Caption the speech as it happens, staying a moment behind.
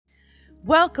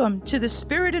Welcome to the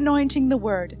Spirit Anointing the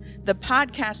Word, the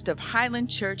podcast of Highland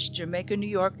Church, Jamaica, New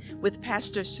York, with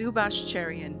Pastor Subash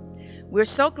Cherian. We're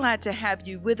so glad to have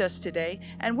you with us today,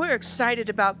 and we're excited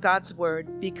about God's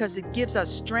Word because it gives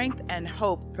us strength and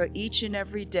hope for each and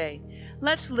every day.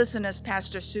 Let's listen as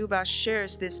Pastor Subash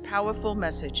shares this powerful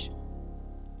message.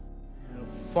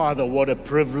 Father, what a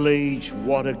privilege,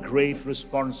 what a great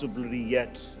responsibility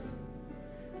yet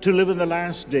to live in the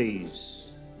last days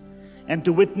and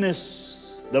to witness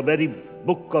the very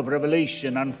book of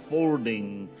Revelation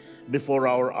unfolding before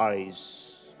our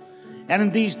eyes. And in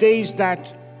these days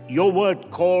that your word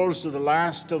calls to the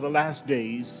last of the last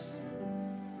days,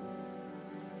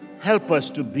 help us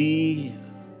to be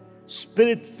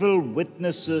spirit-filled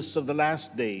witnesses of the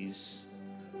last days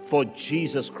for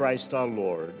Jesus Christ our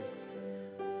Lord,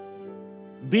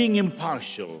 being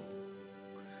impartial,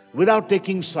 without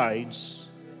taking sides,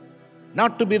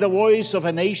 not to be the voice of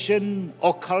a nation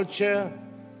or culture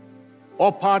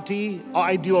or party or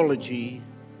ideology,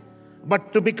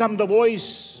 but to become the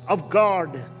voice of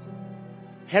God,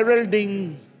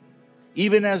 heralding,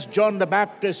 even as John the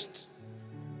Baptist,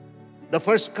 the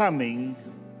first coming,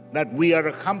 that we are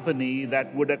a company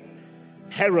that would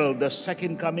herald the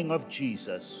second coming of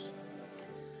Jesus.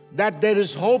 That there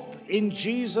is hope in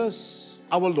Jesus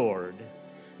our Lord.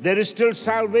 There is still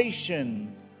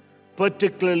salvation,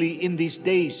 particularly in these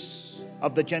days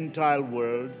of the Gentile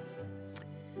world.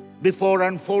 Before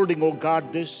unfolding, O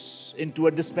God, this into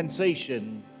a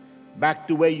dispensation back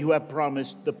to where you have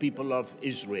promised the people of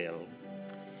Israel.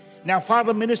 Now,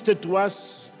 Father, minister to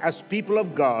us as people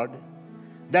of God,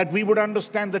 that we would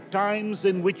understand the times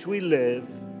in which we live,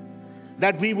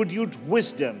 that we would use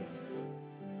wisdom,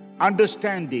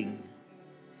 understanding,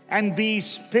 and be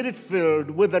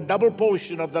spirit-filled with a double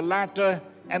portion of the latter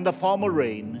and the former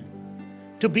rain,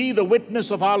 to be the witness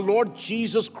of our Lord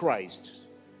Jesus Christ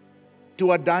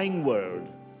to a dying world.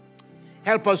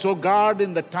 Help us, O God,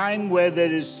 in the time where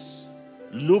there is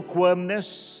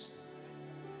lukewarmness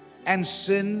and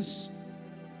sins,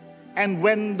 and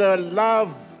when the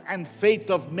love and faith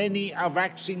of many are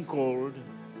waxing cold,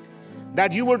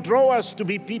 that you will draw us to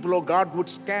be people, O God, who would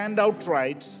stand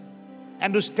outright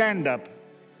and to stand up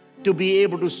to be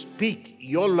able to speak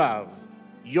your love,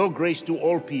 your grace to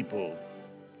all people.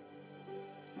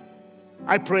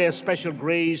 I pray a special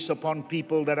grace upon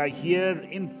people that are here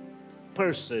in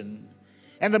person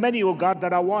and the many, O God,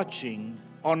 that are watching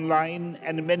online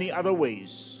and in many other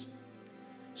ways.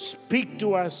 Speak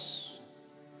to us.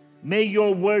 May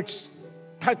your words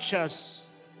touch us,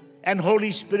 and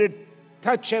Holy Spirit,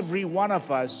 touch every one of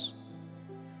us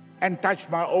and touch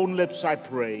my own lips, I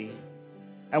pray.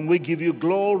 And we give you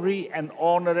glory and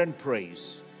honor and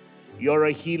praise. You're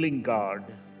a healing God.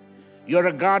 You're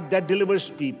a God that delivers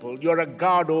people. You're a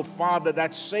God, oh Father,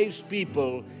 that saves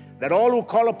people, that all who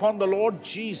call upon the Lord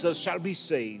Jesus shall be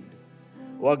saved.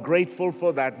 We're grateful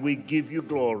for that. We give you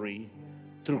glory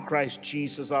through Christ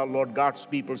Jesus our Lord. God's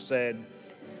people said,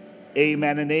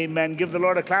 amen and amen. Give the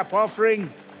Lord a clap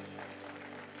offering.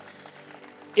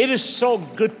 It is so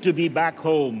good to be back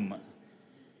home.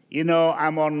 You know,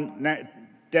 I'm on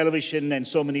television in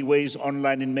so many ways,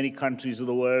 online in many countries of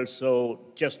the world, so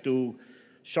just to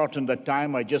shorten the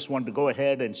time, I just want to go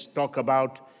ahead and talk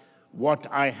about what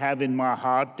I have in my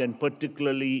heart, and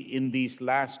particularly in these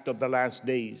last of the last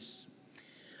days.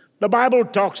 The Bible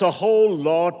talks a whole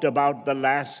lot about the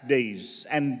last days,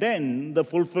 and then the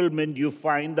fulfillment, you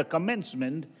find the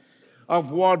commencement of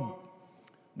what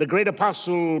the great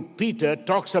apostle Peter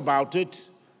talks about it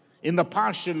in the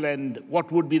partial and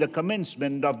what would be the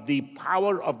commencement of the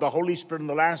power of the Holy Spirit in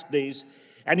the last days.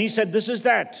 And he said, this is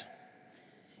that.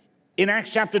 In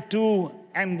Acts chapter 2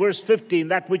 and verse 15,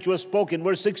 that which was spoken,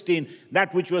 verse 16,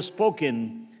 that which was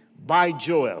spoken by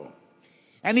Joel.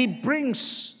 And he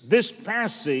brings this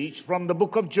passage from the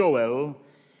book of Joel,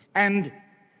 and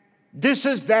this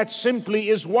is that simply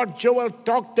is what Joel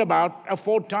talked about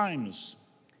four times.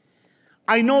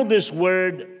 I know this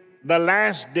word, the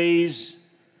last days,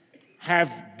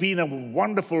 have been a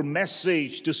wonderful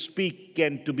message to speak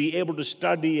and to be able to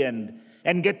study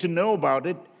and get to know about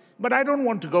it. But I don't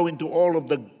want to go into all of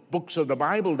the books of the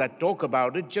Bible that talk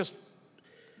about it, just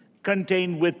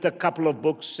contained with a couple of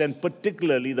books, and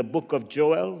particularly the book of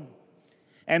Joel,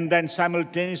 and then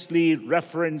simultaneously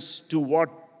reference to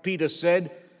what Peter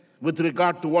said with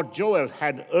regard to what Joel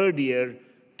had earlier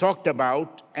talked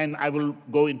about, and I will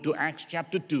go into Acts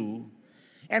chapter 2,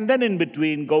 and then in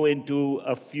between go into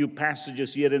a few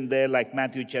passages here and there, like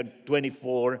Matthew chapter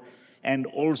 24, and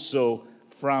also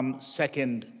from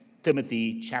 2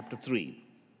 Timothy chapter 3.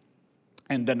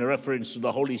 And then a reference to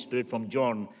the Holy Spirit from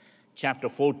John chapter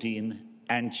 14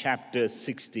 and chapter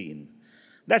 16.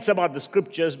 That's about the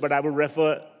scriptures, but I will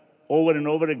refer over and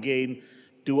over again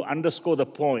to underscore the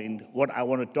point, what I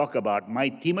want to talk about. My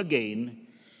theme again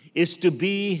is to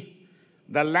be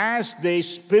the last day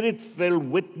spirit-filled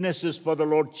witnesses for the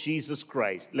Lord Jesus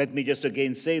Christ. Let me just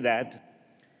again say that.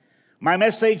 My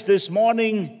message this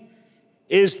morning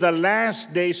is the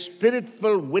last day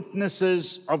spirit-filled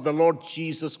witnesses of the Lord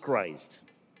Jesus Christ.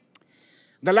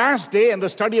 The last day and the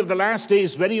study of the last day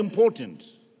is very important.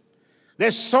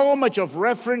 There's so much of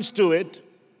reference to it,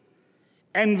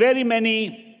 and very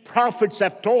many prophets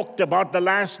have talked about the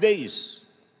last days.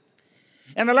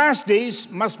 And the last days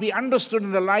must be understood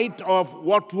in the light of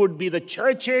what would be the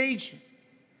church age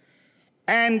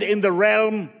and in the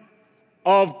realm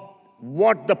of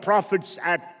what the prophets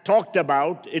had talked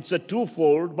about. It's a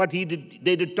twofold, but they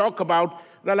did talk about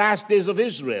the last days of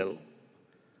Israel.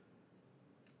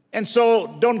 And so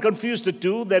don't confuse the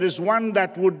two. There is one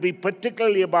that would be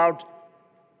particularly about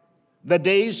the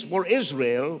days for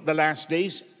Israel, the last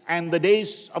days, and the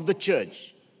days of the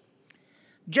church.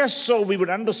 Just so we would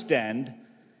understand,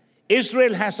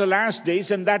 Israel has the last days,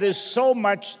 and that is so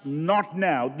much not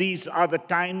now. These are the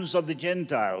times of the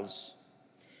Gentiles.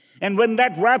 And when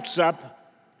that wraps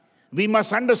up, we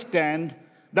must understand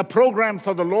the program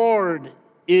for the Lord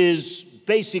is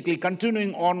basically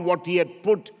continuing on what he had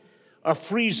put a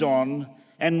freeze on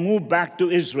and move back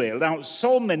to Israel. Now,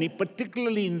 so many,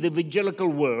 particularly in the evangelical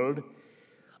world,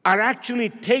 are actually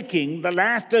taking the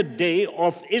latter day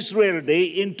of Israel Day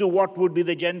into what would be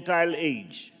the Gentile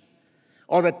age,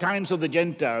 or the times of the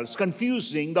Gentiles,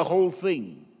 confusing the whole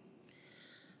thing.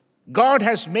 God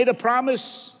has made a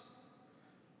promise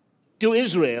to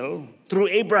Israel through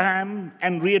Abraham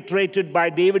and reiterated by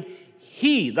David.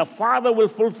 He, the Father, will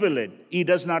fulfill it. He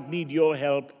does not need your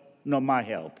help nor my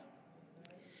help.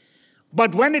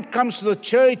 But when it comes to the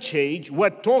church age,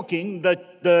 we're talking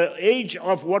the age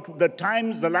of what the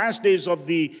times, the last days of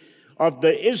the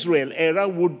Israel era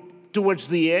would, towards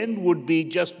the end, would be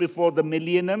just before the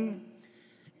millennium.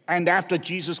 And after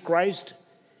Jesus Christ,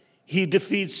 he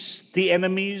defeats the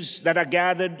enemies that are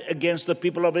gathered against the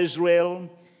people of Israel.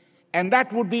 And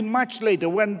that would be much later.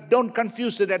 Don't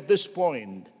confuse it at this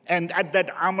point. And at that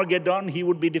Armageddon, he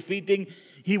would be defeating.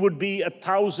 He would be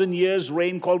 1,000 years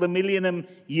reign called the millennium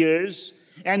years.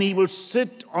 And he will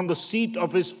sit on the seat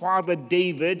of his father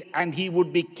David, and he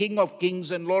would be King of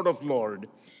kings and Lord of lords.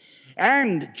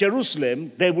 And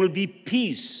Jerusalem, there will be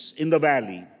peace in the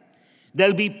valley.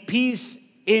 There'll be peace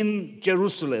in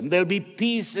Jerusalem. There'll be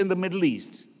peace in the Middle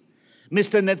East.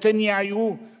 Mr.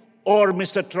 Netanyahu or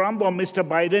Mr. Trump or Mr.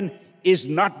 Biden is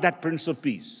not that Prince of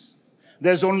Peace.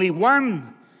 There's only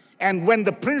one, and when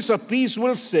the Prince of Peace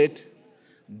will sit,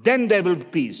 then there will be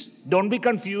peace. Don't be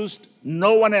confused.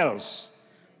 No one else.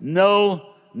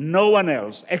 No one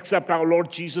else except our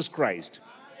Lord Jesus Christ.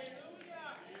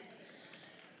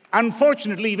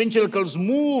 Unfortunately, evangelicals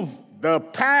move the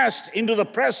past into the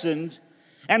present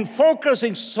and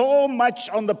focusing so much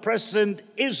on the present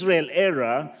Israel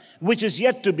era, which is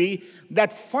yet to be,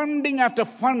 that funding after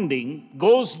funding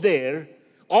goes there,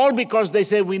 all because they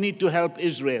say we need to help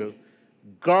Israel.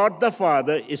 God the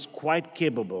Father is quite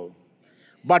capable.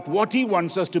 But what he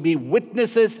wants us to be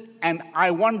witnesses, and I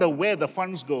wonder where the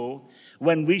funds go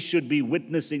when we should be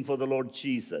witnessing for the Lord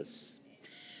Jesus.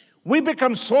 We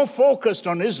become so focused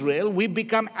on Israel, we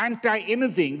become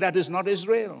anti-anything that is not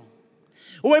Israel.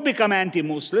 We become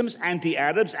anti-Muslims,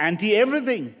 anti-Arabs,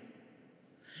 anti-everything.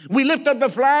 We lift up the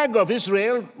flag of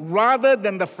Israel rather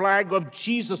than the flag of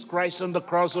Jesus Christ and the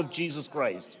cross of Jesus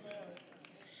Christ.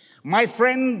 My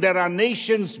friend, there are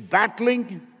nations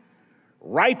battling,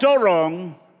 right or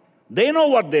wrong, they know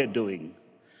what they're doing.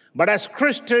 But as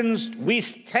Christians, we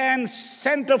stand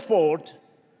center forth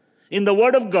in the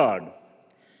Word of God.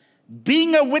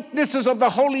 Being a witnesses of the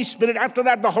Holy Spirit, after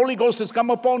that the Holy Ghost has come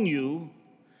upon you,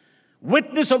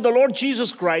 witness of the Lord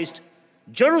Jesus Christ.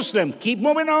 Jerusalem, keep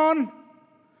moving on.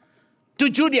 To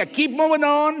Judea, keep moving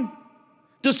on.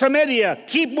 To Samaria,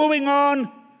 keep moving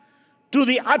on. To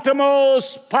the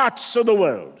uttermost parts of the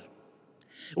world.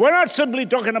 We're not simply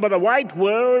talking about a white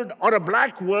world or a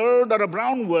black world or a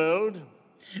brown world.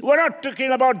 We're not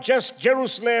talking about just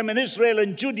Jerusalem and Israel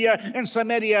and Judea and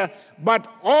Samaria, but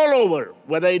all over,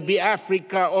 whether it be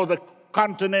Africa or the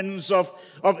continents of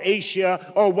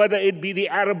Asia, or whether it be the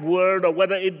Arab world, or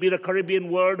whether it be the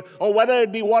Caribbean world, or whether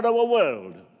it be whatever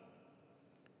world.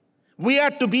 We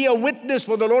are to be a witness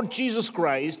for the Lord Jesus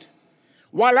Christ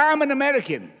while I'm an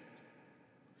American.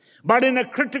 But in a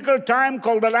critical time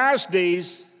called the last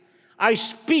days, I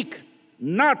speak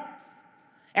not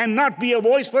be a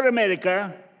voice for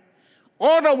America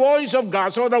or the voice of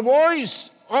God or the voice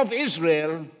of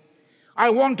Israel. I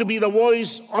want to be the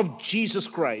voice of Jesus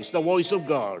Christ, the voice of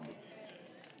God.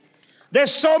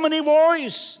 There's so many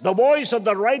voices. The voice of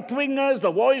the right-wingers,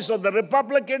 the voice of the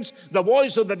Republicans, the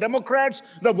voice of the Democrats,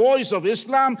 the voice of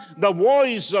Islam, the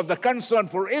voice of the concern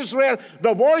for Israel,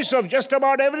 the voice of just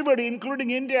about everybody,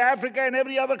 including India, Africa, and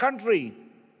every other country.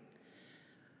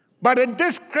 But in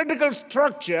this critical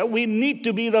structure, we need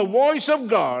to be the voice of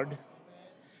God,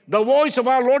 the voice of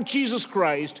our Lord Jesus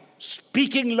Christ,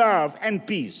 speaking love and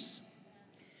peace.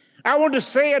 I want to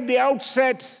say at the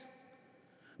outset,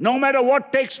 no matter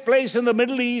what takes place in the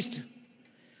Middle East,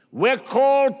 we're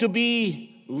called to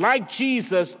be, like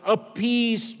Jesus, a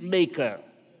peacemaker,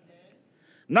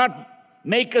 not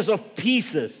makers of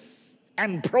pieces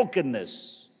and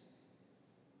brokenness.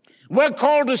 We're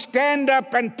called to stand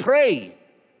up and pray.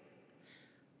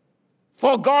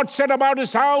 For God said about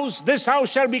his house, this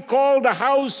house shall be called the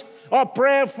house of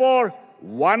prayer for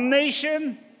one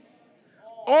nation,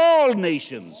 all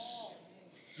nations.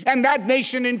 And that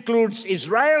nation includes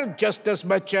Israel just as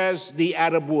much as the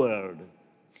Arab world,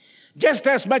 just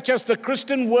as much as the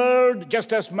Christian world,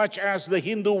 just as much as the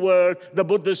Hindu world, the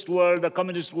Buddhist world, the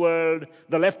communist world,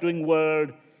 the left-wing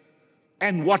world,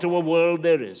 and whatever world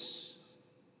there is.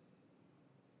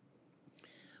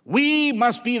 We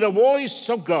must be the voice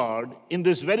of God in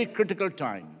this very critical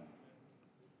time.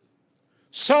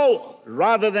 So,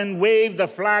 rather than wave the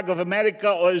flag of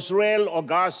America or Israel or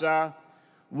Gaza,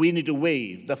 we need to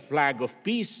wave the flag of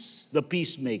peace, the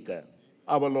peacemaker,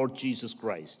 our Lord Jesus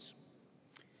Christ.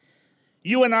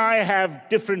 You and I have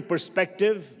different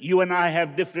perspective. You and I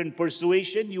have different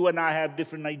persuasion. You and I have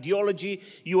different ideology.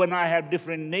 You and I have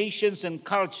different nations and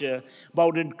culture.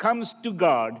 But when it comes to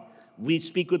God, we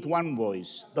speak with one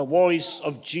voice, the voice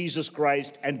of Jesus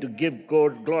Christ, and to give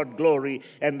God glory,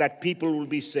 and that people will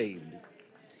be saved.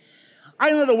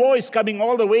 I know the voice coming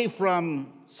all the way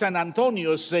from San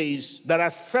Antonio says there are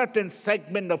certain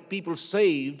segment of people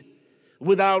saved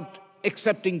without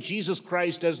accepting Jesus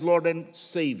Christ as Lord and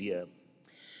Savior.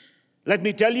 Let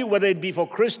me tell you, whether it be for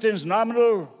Christians,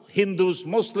 nominal, Hindus,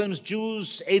 Muslims,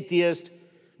 Jews, atheists,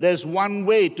 there's one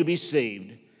way to be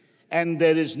saved, and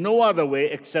there is no other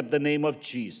way except the name of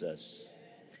Jesus.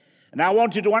 And I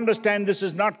want you to understand this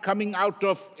is not coming out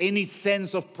of any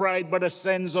sense of pride, but a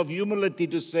sense of humility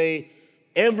to say,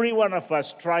 every one of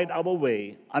us tried our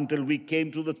way until we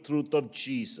came to the truth of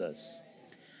Jesus.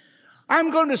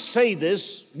 I'm going to say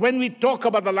this. When we talk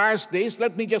about the last days,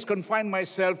 let me just confine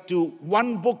myself to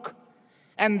one book,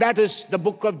 and that is the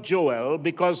book of Joel,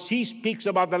 because he speaks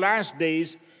about the last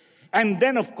days. And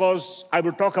then, of course, I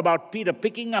will talk about Peter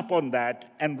picking up on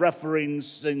that and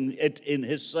referencing it in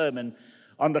his sermon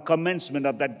on the commencement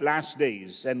of that last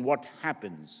days and what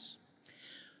happens.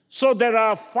 So there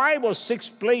are 5 or 6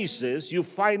 places you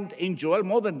find in Joel,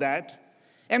 more than that.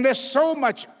 And there's so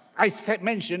much I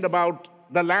mentioned about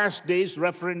the last days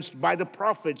referenced by the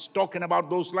prophets talking about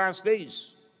those last days.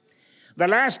 The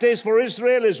last days for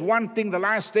Israel is one thing. The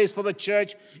last days for the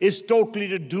church is totally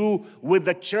to do with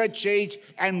the church age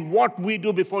and what we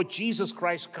do before Jesus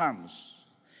Christ comes.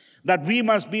 That we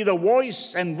must be the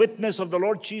voice and witness of the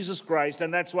Lord Jesus Christ,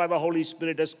 and that's why the Holy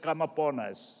Spirit has come upon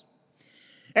us.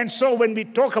 And so when we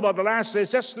talk about the last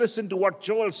days, just listen to what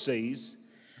Joel says.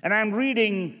 And I'm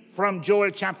reading from Joel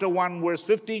chapter 1, verse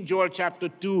 15, Joel chapter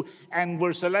 2 and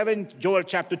verse 11, Joel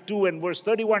chapter 2 and verse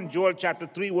 31, Joel chapter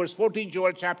 3, verse 14,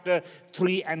 Joel chapter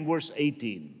 3 and verse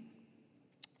 18.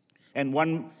 And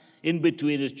one in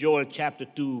between is Joel chapter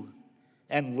 2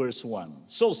 and verse 1.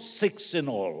 So 6 in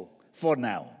all for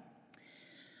now.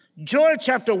 Joel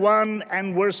chapter 1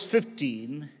 and verse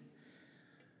 15.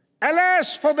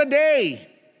 Alas for the day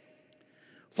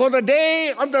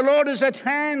of the Lord is at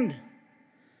hand,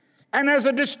 and as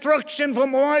a destruction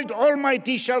from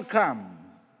Almighty shall come.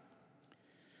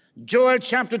 Joel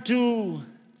chapter 2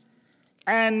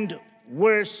 and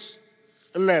verse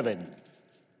 11.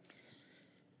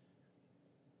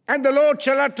 And the Lord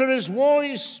shall utter his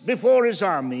voice before his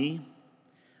army,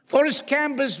 for his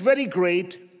camp is very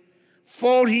great,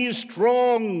 for he is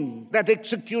strong that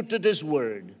executed his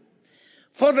word.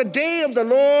 For the day of the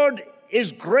Lord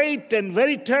is great and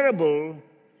very terrible,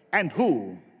 and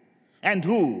who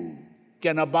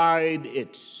can abide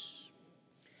it?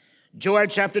 Joel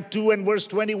chapter 2 and verse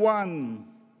 21.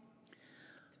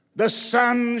 The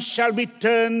sun shall be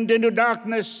turned into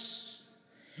darkness,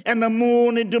 and the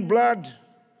moon into blood,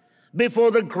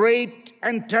 before the great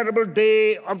and terrible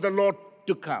day of the Lord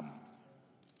to come.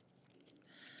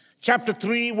 Chapter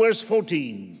 3, verse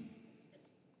 14.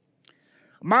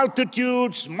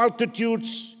 Multitudes,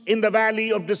 multitudes in the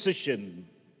valley of decision.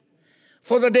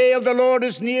 For the day of the Lord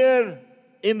is near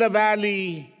in the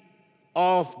valley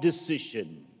of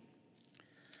decision.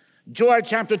 Joel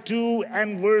chapter 2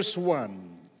 and verse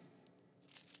 1.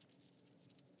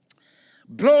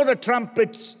 Blow the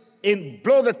trumpet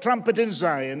in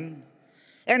Zion,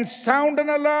 and sound an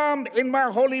alarm in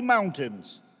my holy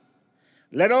mountains.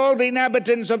 Let all the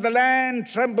inhabitants of the land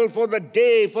tremble, for the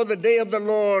day of the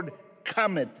Lord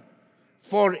cometh,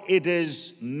 for it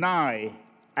is nigh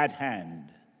at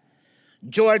hand.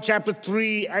 Joel chapter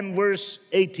 3 and verse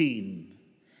 18.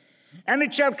 And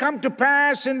it shall come to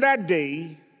pass in that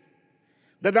day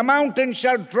that the mountains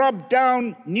shall drop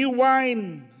down new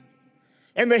wine,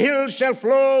 and the hills shall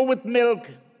flow with milk,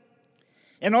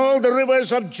 and all the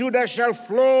rivers of Judah shall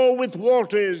flow with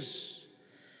waters,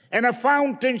 and a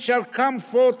fountain shall come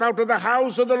forth out of the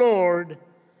house of the Lord,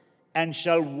 and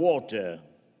shall water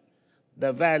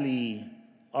the valley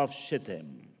of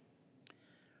Shittim.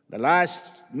 The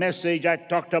last message I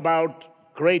talked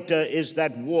about, greater is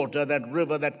that water, that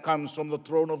river that comes from the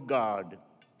throne of God.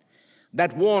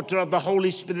 That water of the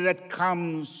Holy Spirit that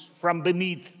comes from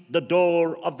beneath the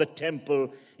door of the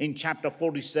temple in chapter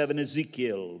 47,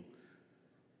 Ezekiel.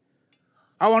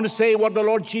 I want to say what the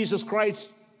Lord Jesus Christ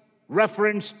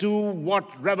referenced to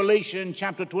what Revelation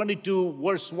chapter 22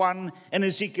 verse 1 and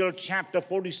Ezekiel chapter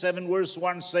 47 verse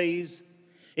 1 says.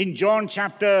 In John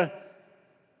chapter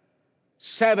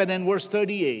 7 and verse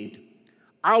 38,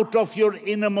 out of your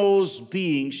innermost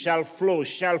being shall flow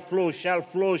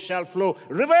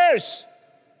rivers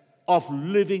of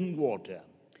living water.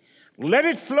 Let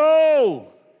it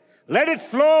flow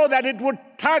that it would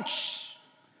touch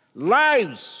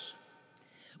lives.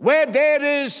 Where there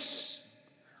is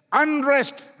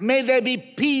unrest, may there be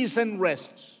peace and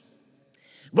rest.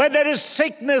 Where there is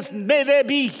sickness, may there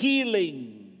be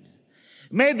healing.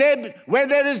 Where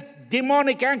there is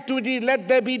demonic activity, let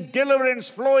there be deliverance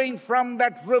flowing from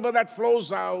that river that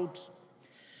flows out.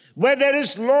 Where there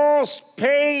is loss,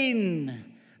 pain,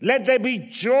 let there be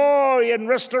joy and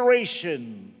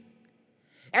restoration.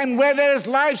 And where there is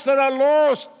lives that are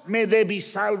lost, may there be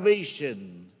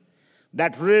salvation.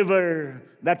 That river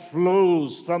that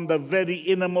flows from the very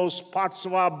innermost parts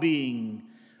of our being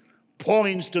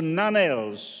points to none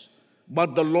else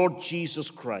but the Lord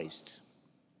Jesus Christ.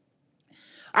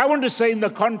 I want to say, in the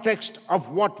context of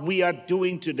what we are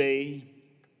doing today,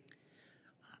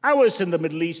 I was in the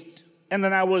Middle East and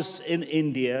then I was in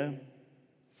India,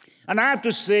 and I have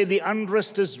to say the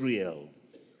unrest is real.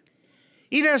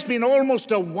 It has been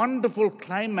almost a wonderful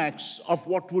climax of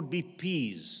what would be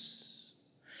peace.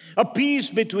 A peace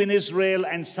between Israel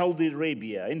and Saudi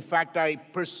Arabia. In fact, I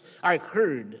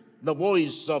heard the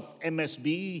voice of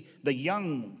MSB, the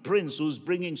young prince who's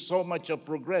bringing so much of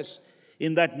progress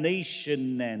in that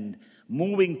nation and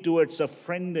moving towards a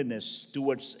friendliness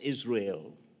towards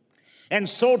Israel. And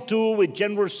so too with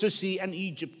General Sisi and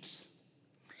Egypt.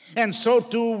 And so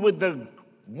too with the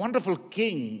wonderful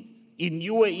king in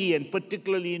UAE and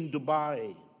particularly in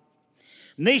Dubai.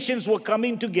 Nations were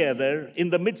coming together. In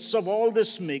the midst of all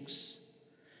this mix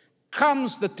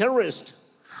comes the terrorist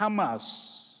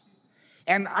Hamas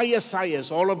and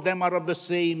ISIS. All of them are of the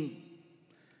same,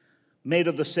 made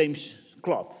of the same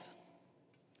cloth.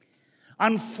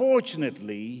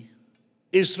 Unfortunately,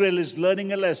 Israel is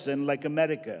learning a lesson like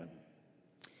America.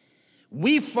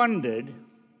 We funded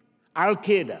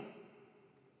Al-Qaeda.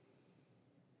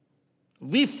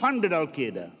 We funded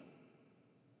Al-Qaeda.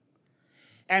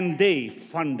 And they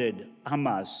funded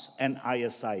Hamas and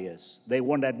ISIS. They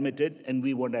won't admit it, and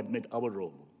we won't admit our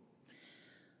role.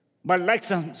 But like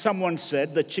someone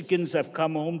said, the chickens have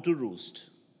come home to roost.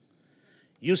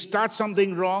 You start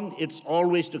something wrong, it's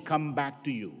always to come back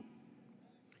to you.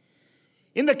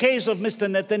 In the case of Mr.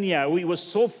 Netanyahu, he was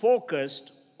so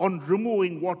focused on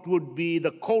removing what would be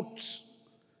the courts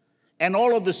and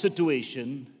all of the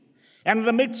situation, and in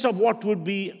the midst of what would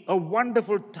be a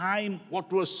wonderful time,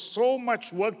 what was so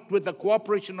much worked with the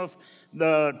cooperation of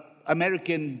the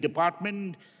American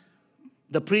department,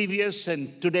 the previous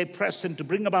and today present, to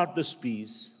bring about this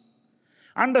peace.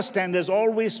 Understand there's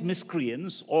always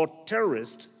miscreants or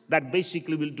terrorists that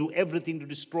basically will do everything to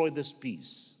destroy this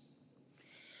peace.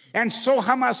 And so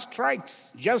Hamas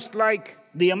strikes just like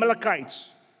the Amalekites.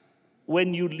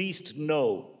 When you least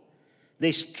know,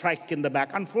 they strike in the back.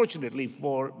 Unfortunately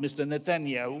for Mr.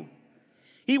 Netanyahu,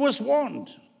 he was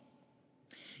warned.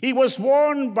 He was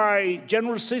warned by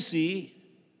General Sisi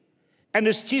and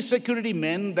his chief security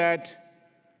men that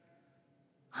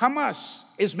Hamas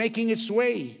is making its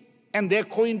way and they're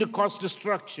going to cause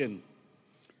destruction.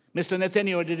 Mr.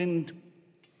 Netanyahu didn't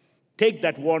take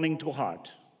that warning to heart.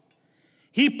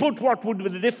 He put what would be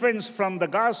the difference from the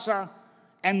Gaza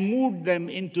and moved them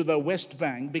into the West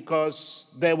Bank because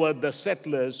there were the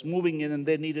settlers moving in and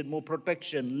they needed more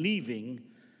protection, leaving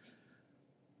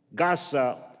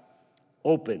Gaza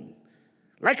open.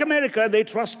 Like America, they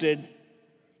trusted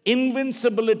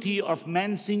invincibility of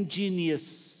man's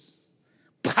ingenious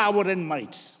power and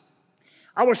might.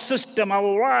 Our system,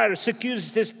 our security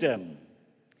system,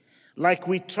 like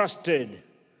we trusted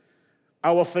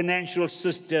our financial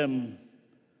system,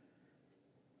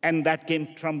 and that came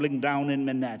tumbling down in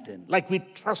Manhattan. Like we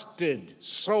trusted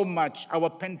so much our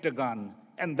Pentagon,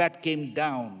 and that came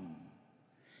down.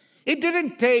 It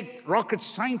didn't take rocket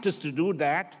scientists to do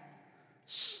that.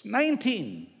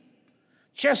 19,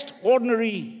 just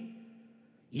ordinary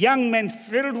young men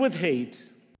filled with hate,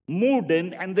 moved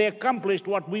in, and they accomplished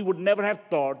what we would never have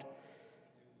thought,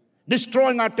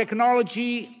 destroying our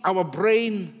technology, our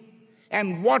brain,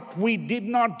 and what we did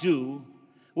not do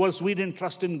was we didn't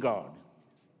trust in God.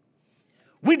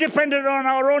 We depended on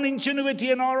our own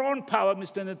ingenuity and our own power.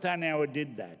 Mr. Netanyahu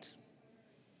did that.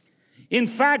 In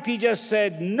fact, he just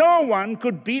said, no one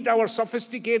could beat our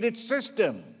sophisticated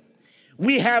system.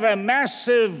 We have a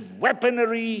massive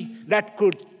weaponry that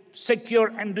could secure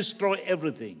and destroy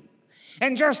everything.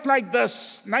 And just like the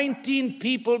 19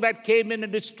 people that came in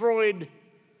and destroyed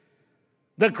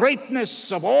the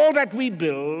greatness of all that we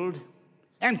build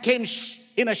and came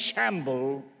in a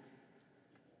shamble,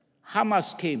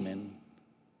 Hamas came in,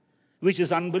 which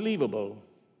is unbelievable,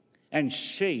 and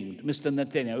shamed Mr.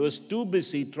 Netanyahu. He was too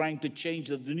busy trying to change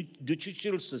the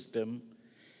judicial system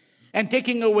and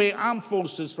taking away armed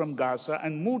forces from Gaza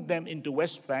and moved them into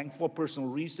West Bank for personal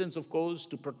reasons, of course,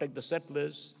 to protect the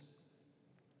settlers.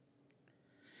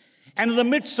 And in the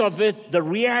midst of it, the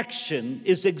reaction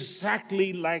is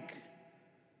exactly like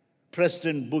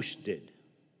President Bush did.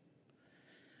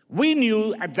 We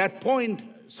knew at that point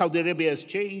Saudi Arabia is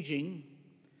changing.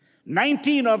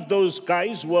 19 of those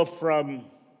guys were from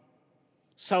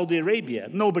Saudi Arabia,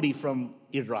 nobody from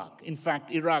Iraq. In fact,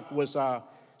 Iraq was our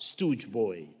stooge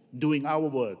boy doing our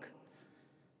work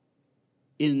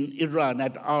in Iran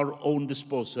at our own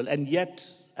disposal. And yet,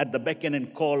 at the beck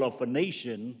and call of a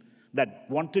nation that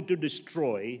wanted to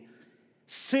destroy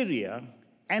Syria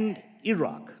and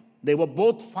Iraq, they were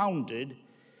both founded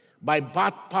by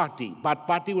Ba'ath Party. Ba'ath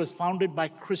Party was founded by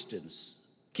Christians.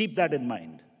 Keep that in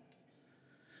mind.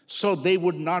 So they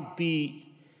would not be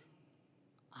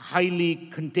highly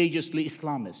contagiously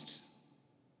Islamist.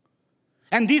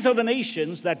 And these are the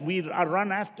nations that we are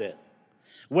run after,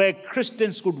 where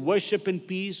Christians could worship in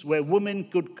peace, where women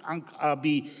could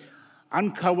be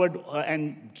uncovered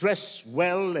and dress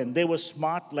well, and they were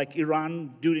smart, like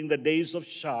Iran during the days of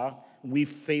Shah. We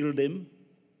failed him.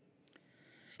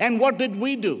 And what did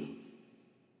we do?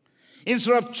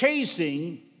 Instead of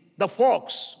chasing the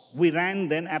fox, we ran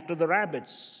then after the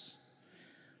rabbits.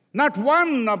 Not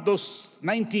one of those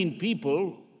 19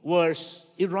 people was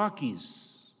Iraqis.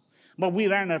 But we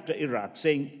ran after Iraq,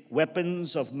 saying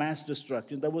weapons of mass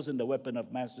destruction. That wasn't a weapon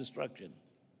of mass destruction.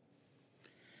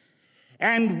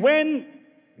 And when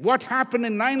what happened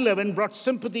in 9/11 brought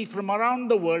sympathy from around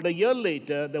the world, a year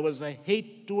later, there was a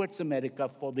hate towards America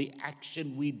for the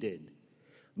action we did.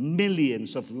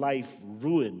 Millions of lives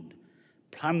ruined,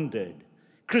 plundered,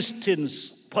 Christians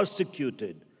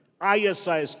persecuted.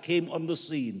 ISIS came on the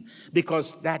scene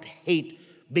because that hate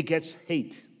begets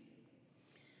hate.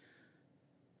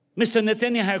 Mr.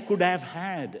 Netanyahu could have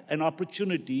had an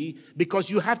opportunity because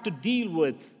you have to deal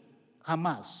with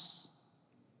Hamas.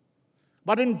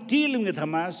 But in dealing with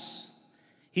Hamas,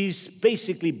 he's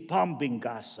basically bombing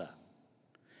Gaza.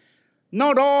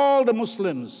 Not all the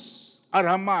Muslims are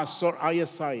Hamas or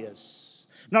ISIS.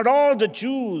 Not all the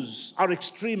Jews are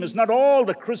extremists. Not all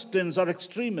the Christians are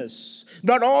extremists.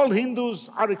 Not all Hindus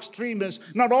are extremists.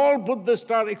 Not all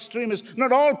Buddhists are extremists.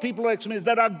 Not all people are extremists.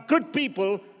 There are good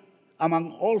people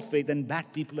among all faith and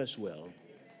bad people as well.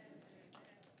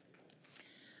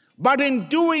 But in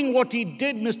doing what he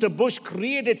did, Mr. Bush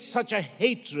created such a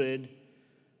hatred.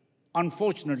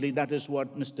 Unfortunately, that is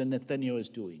what Mr. Netanyahu is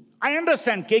doing. I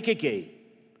understand KKK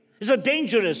is a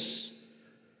dangerous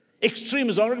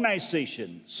extremist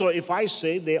organization. So if I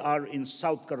say they are in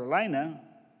South Carolina,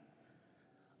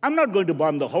 I'm not going to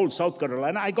bomb the whole South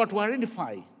Carolina. I got to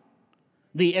identify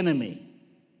the enemy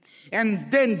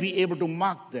and then be able to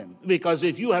mark them. Because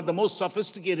if you have the most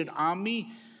sophisticated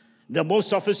army, the most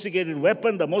sophisticated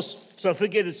weapon, the most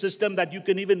sophisticated system that you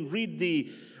can even read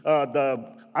the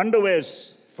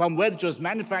underwears from where it was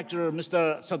manufactured,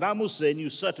 Mr. Saddam Hussein, you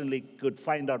certainly could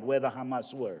find out where the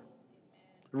Hamas were,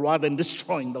 rather than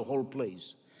destroying the whole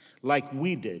place, like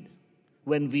we did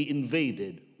when we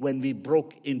invaded, when we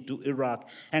broke into Iraq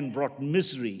and brought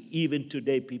misery. Even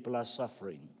today, people are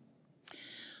suffering.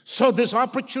 So this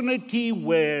opportunity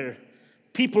where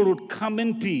people would come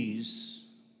in peace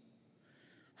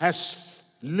has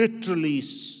literally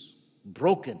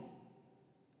broken.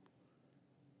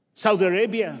 Saudi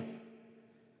Arabia,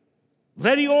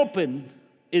 very open,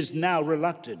 is now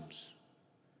reluctant.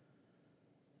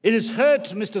 It has hurt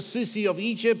Mr. Sisi of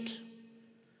Egypt,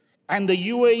 and the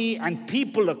UAE and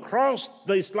people across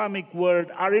the Islamic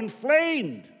world are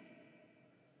inflamed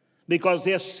because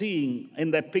they are seeing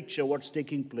in that picture what's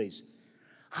taking place.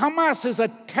 Hamas is a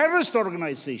terrorist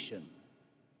organization.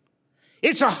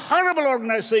 It's a horrible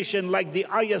organization like the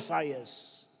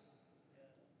ISIS.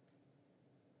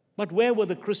 But where were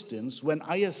the Christians when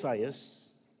ISIS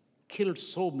killed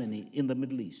so many in the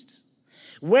Middle East?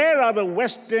 Where are the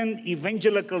Western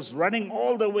evangelicals running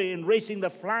all the way and raising the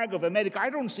flag of America? I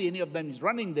don't see any of them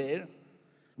running there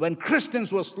when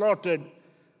Christians were slaughtered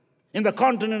in the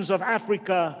continents of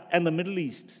Africa and the Middle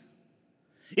East.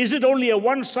 Is it only a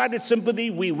one-sided sympathy?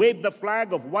 We wave the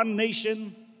flag of one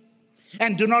nation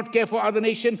and do not care for other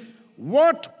nations.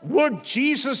 What would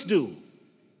Jesus do?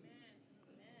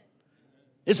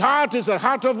 His heart is a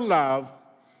heart of love.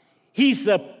 He's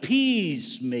a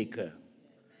peacemaker,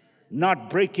 not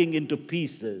breaking into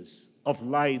pieces of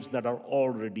lives that are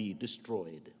already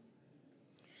destroyed.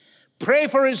 Pray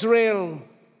for Israel.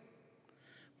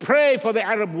 Pray for the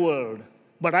Arab world.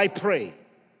 But I pray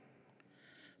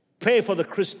for the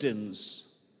Christians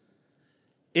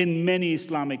in many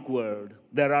Islamic world.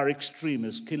 There are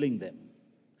extremists killing them.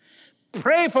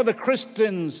 Pray for the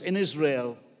Christians in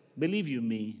Israel. Believe you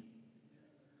me,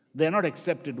 they're not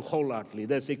accepted wholeheartedly.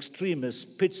 There's extremists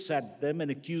spits at them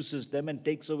and accuses them and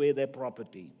takes away their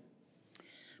property.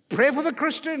 Pray for the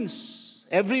Christians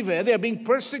everywhere. They are being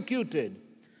persecuted.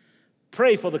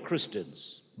 Pray for the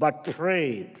Christians. But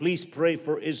pray, please pray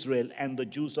for Israel and the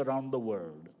Jews around the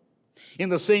world. In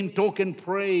the same token,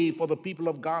 pray for the people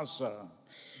of Gaza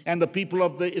and the people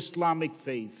of the Islamic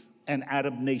faith and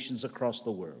Arab nations across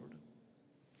the world.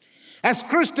 As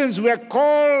Christians, we are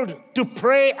called to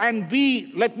pray and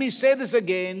be, let me say this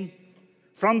again,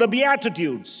 from the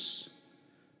Beatitudes,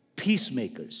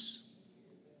 peacemakers.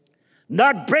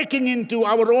 Not breaking into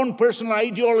our own personal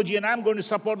ideology, and I'm going to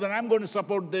support that, I'm going to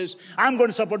support this, I'm going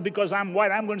to support because I'm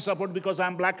white, I'm going to support because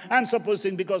I'm black, I'm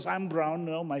supporting because I'm brown.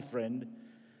 No, my friend.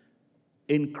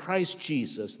 In Christ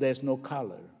Jesus, there's no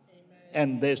color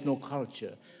and there's no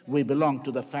culture. We belong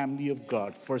to the family of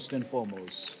God, first and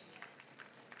foremost.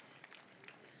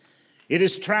 It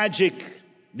is tragic.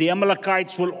 The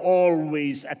Amalekites will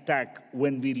always attack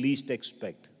when we least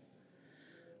expect.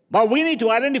 But we need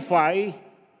to identify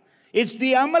it's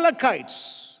the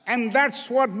Amalekites. And that's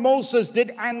what Moses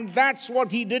did. And that's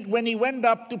what he did when he went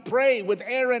up to pray with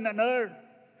Aaron and Hur.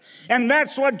 And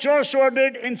that's what Joshua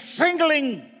did in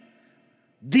singling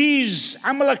these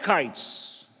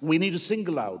Amalekites. We need to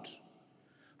single out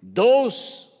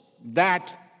those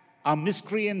that are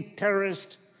miscreant,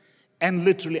 terrorist, and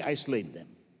literally isolate them.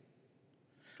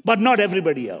 But not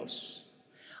everybody else.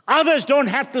 Others don't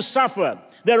have to suffer.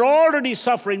 They're already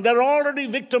suffering. They're already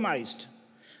victimized.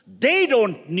 They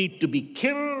don't need to be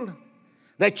killed.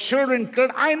 Their children killed.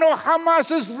 I know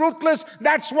Hamas is ruthless.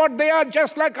 That's what they are,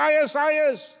 just like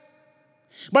ISIS.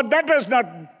 But that does not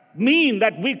mean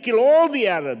that we kill all the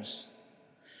Arabs.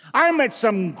 I met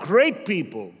some great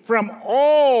people from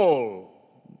all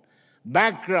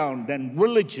background and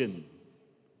religion.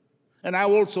 And I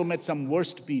also met some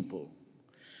worst people.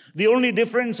 The only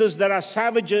difference is there are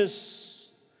savages,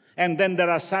 and then there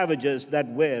are savages that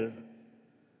wear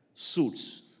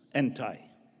suits and tie.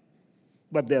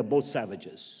 But they are both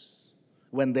savages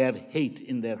when they have hate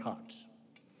in their heart.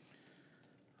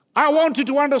 I want you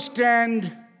to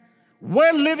understand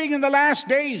we're living in the last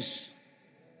days.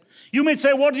 You may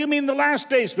say, what do you mean the last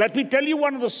days? Let me tell you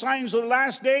one of the signs of the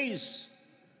last days.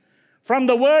 From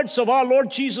the words of our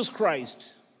Lord Jesus Christ.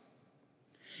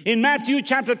 In Matthew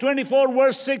chapter 24,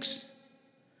 verse 6,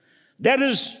 there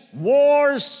is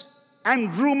wars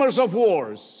and rumors of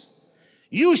wars.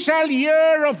 You shall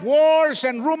hear of wars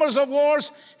and rumors of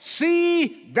wars.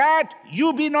 See that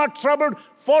you be not troubled,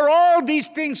 for all these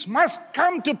things must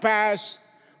come to pass,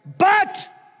 but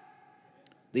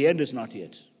the end is not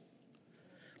yet.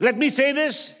 Let me say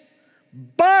this,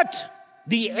 but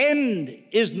the end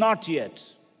is not yet.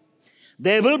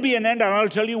 There will be an end, and I'll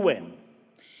tell you when.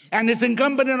 And it's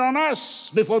incumbent on us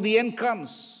before the end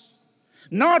comes.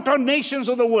 Not on nations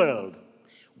of the world.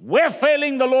 We're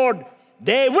failing the Lord.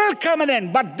 There will come an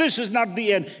end, but this is not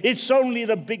the end. It's only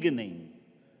the beginning.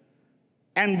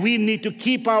 And we need to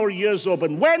keep our ears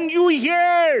open. When you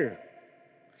hear,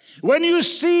 when you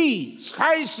see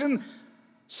signs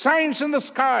in the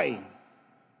sky,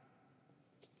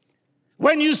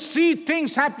 when you see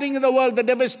things happening in the world, the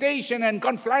devastation and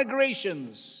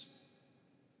conflagrations,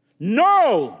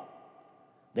 know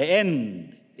the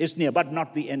end is near, but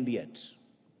not the end yet.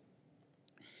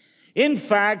 In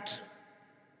fact,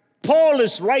 Paul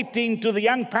is writing to the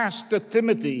young pastor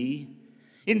Timothy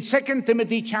in 2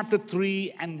 Timothy chapter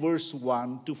 3 and verse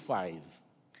 1 to 5.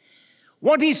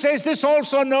 What he says, this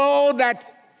also know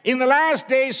that in the last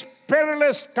days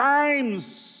perilous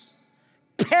times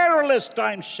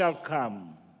shall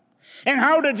come. And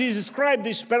how did he describe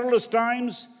these perilous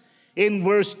times? In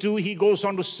verse 2, he goes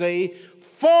on to say,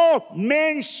 for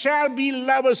men shall be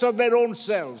lovers of their own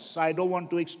selves. I don't want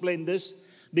to explain this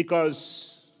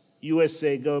because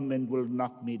USA government will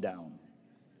knock me down.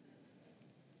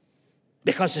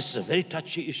 Because it's a very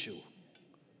touchy issue.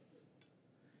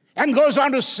 And goes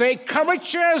on to say,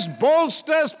 covetous,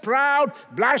 boasters, proud,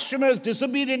 blasphemous,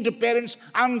 disobedient to parents,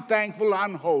 unthankful,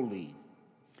 unholy.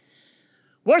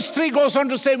 Verse 3 goes on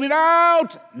to say,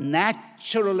 without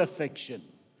natural affection,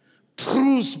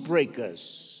 truce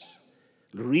breakers.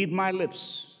 Read my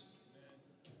lips.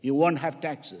 You won't have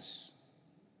taxes.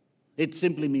 It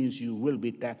simply means you will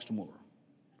be taxed more.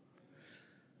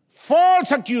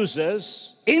 False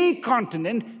accusers,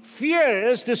 incontinent,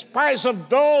 fierce, despise of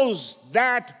those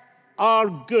that are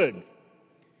good.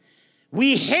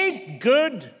 We hate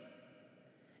good,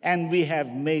 and we have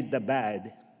made the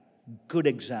bad good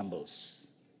examples.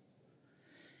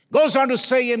 Goes on to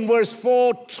say in verse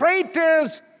 4,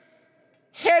 traitors,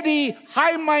 heady,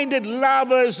 high-minded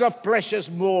lovers of pleasures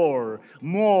more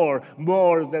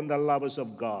than the lovers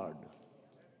of God.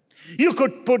 You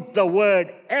could put the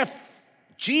word F,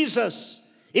 Jesus,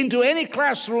 into any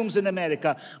classrooms in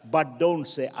America, but don't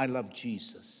say, I love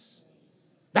Jesus.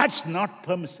 That's not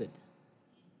permitted.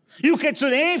 You can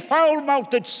sing any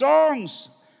foul-mouthed songs,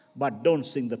 but don't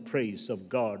sing the praise of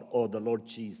God or the Lord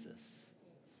Jesus.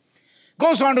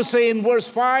 Goes on to say in verse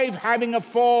 5, having a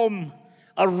form,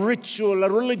 a ritual, a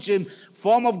religion,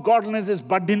 form of godliness is,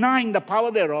 but denying the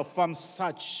power thereof, from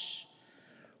such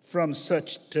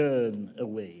turn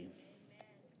away.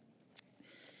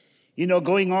 You know,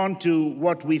 going on to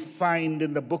what we find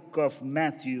in the book of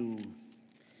Matthew,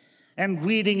 and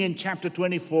reading in chapter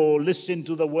 24, listen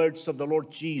to the words of the Lord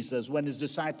Jesus when his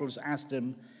disciples asked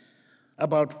him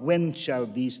about when shall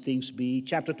these things be.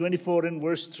 Chapter 24 and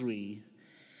verse 3.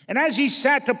 And as he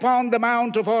sat upon the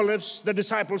Mount of Olives, the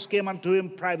disciples came unto him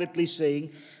privately,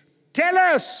 saying, tell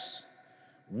us,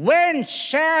 when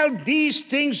shall these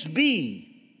things be?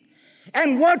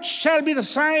 And what shall be the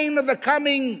sign of the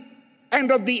coming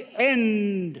and of the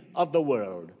end of the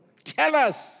world? Tell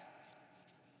us.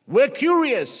 We're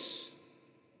curious.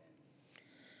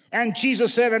 And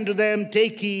Jesus said unto them,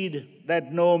 take heed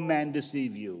that no man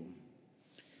deceive you.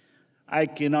 I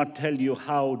cannot tell you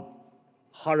how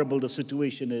horrible the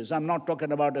situation is. I'm not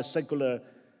talking about a secular,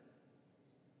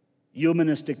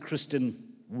 humanistic Christian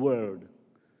world.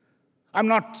 I'm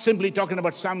not simply talking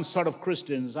about some sort of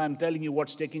Christians. I'm telling you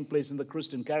what's taking place in the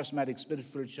Christian, charismatic,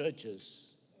 spirit-filled churches.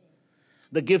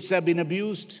 The gifts have been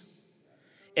abused.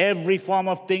 Every form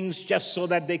of things just so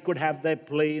that they could have their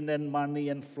plane and money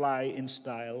and fly in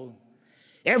style.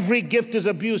 Every gift is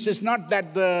abused. It's not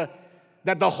that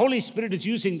the Holy Spirit is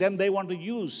using them. They want to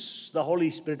use the Holy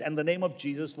Spirit and the name of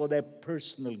Jesus for their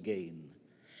personal gain.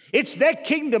 It's their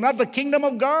kingdom, not the kingdom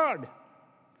of God.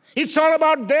 It's all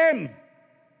about them.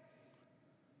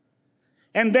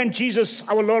 And then Jesus,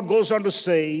 our Lord, goes on to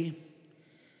say,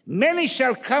 many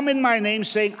shall come in my name,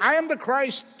 saying, I am the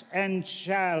Christ, and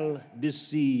shall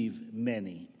deceive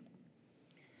many.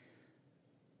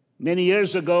 Many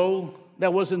years ago,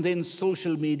 that wasn't in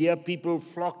social media. People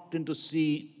flocked in to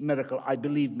see miracles. I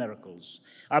believe miracles.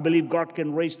 I believe God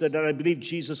can raise the dead. I believe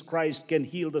Jesus Christ can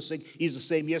heal the sick. He's the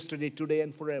same yesterday, today,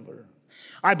 and forever.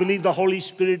 I believe the Holy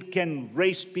Spirit can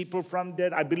raise people from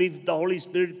dead. I believe the Holy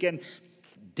Spirit can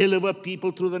deliver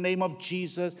people through the name of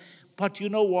Jesus. But you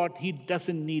know what? He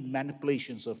doesn't need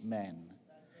manipulations of man.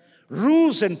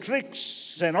 Rules and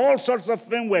tricks and all sorts of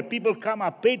things where people come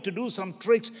are paid to do some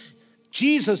tricks.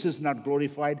 Jesus is not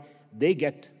glorified. They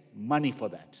get money for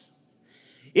that.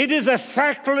 It is a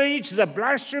sacrilege, it's a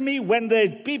blasphemy when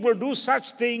the people do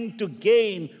such thing to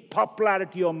gain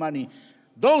popularity or money.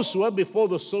 Those who are before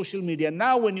the social media,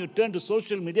 now when you turn to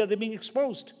social media, they're being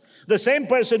exposed. The same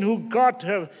person who got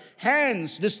her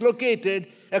hands dislocated,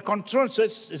 a controllers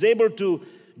is able to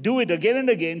do it again and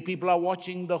again. People are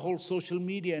watching the whole social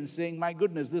media and saying, my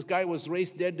goodness, this guy was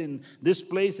raised dead in this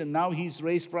place and now he's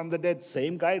raised from the dead.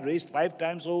 Same guy raised 5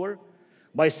 times over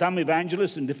by some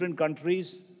evangelists in different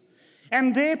countries.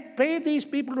 And they pay these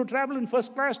people to travel in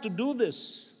first class to do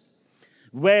this.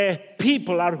 Where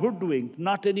people are hoodwinked,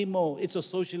 not anymore. It's a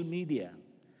social media.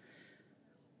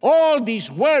 All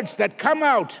these words that come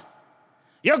out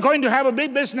You're going to have a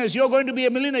big business. You're going to be a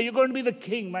millionaire. You're going to be the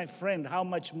king. My friend, how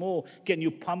much more can you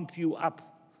pump you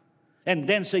up and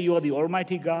then say you are the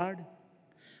Almighty God?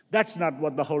 That's not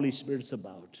what the Holy Spirit's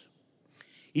about.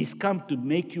 He's come to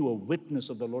make you a witness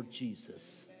of the Lord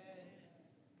Jesus.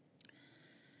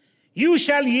 You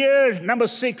shall hear, number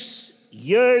 6,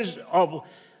 hear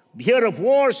of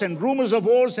wars and rumors of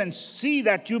wars, and see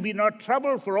that you be not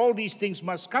troubled, for all these things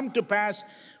must come to pass,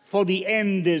 for the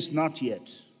end is not yet.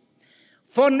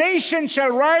 For nation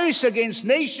shall rise against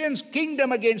nations,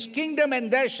 kingdom against kingdom,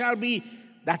 and there shall be,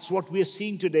 that's what we're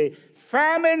seeing today,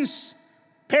 famines,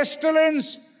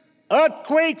 pestilence,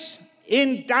 earthquakes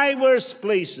in diverse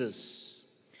places.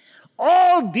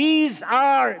 All these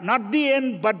are not the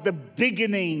end, but the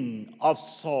beginning of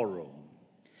sorrow.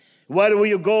 Wherever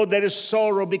you go, there is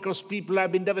sorrow because people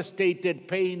have been devastated,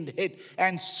 pained, hit,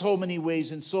 and in so many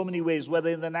ways, whether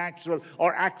in the natural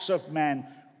or acts of man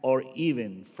or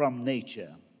even from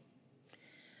nature.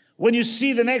 When you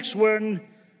see the next one,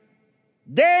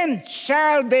 then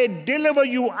shall they deliver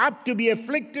you up to be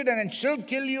afflicted, and shall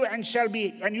kill you, and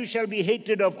you shall be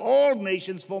hated of all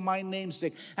nations for my name's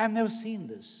sake. I've never seen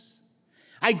this.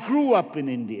 I grew up in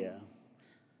India.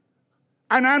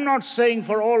 And I'm not saying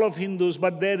for all of Hindus,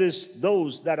 but there is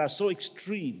those that are so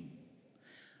extreme.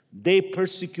 They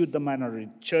persecute the minority.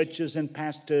 Churches and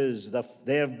pastors,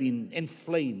 they have been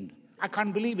inflamed. I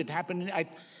can't believe it happened. I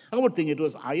would think it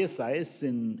was ISIS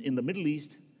in the Middle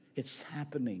East. It's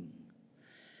happening.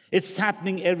 It's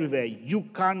happening everywhere. You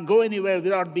can't go anywhere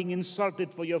without being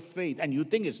insulted for your faith. And you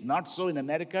think it's not so in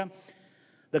America?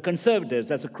 The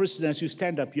conservatives, as a Christian, as you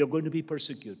stand up, you're going to be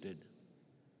persecuted.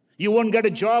 You won't get a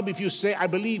job if you say, I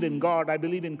believe in God, I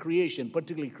believe in creation,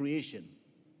 particularly creation.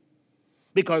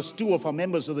 Because 2 of our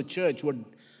members of the church were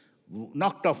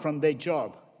knocked off from their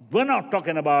job. We're not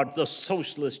talking about the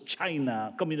socialist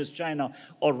China, communist China,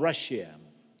 or Russia.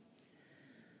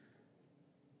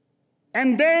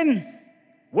 And then,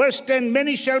 verse 10,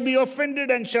 many shall be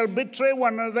offended and shall betray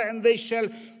one another, and they shall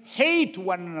hate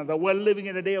one another. We're living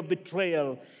in a day of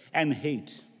betrayal and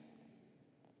hate.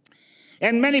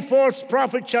 And many false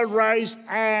prophets shall rise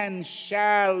and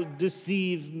shall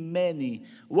deceive many.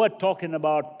 We're talking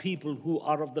about people who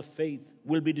are of the faith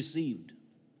will be deceived.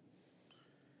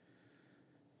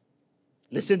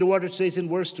 Listen to what it says in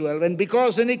verse 12. And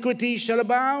because iniquity shall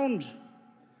abound,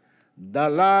 the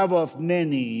love of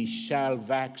many shall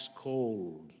wax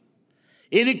cold.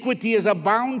 Iniquity is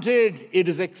abounded, it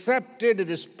is accepted, it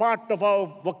is part of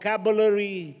our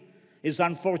vocabulary, is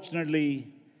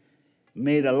unfortunately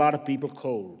made a lot of people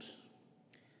cold.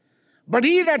 But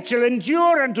he that shall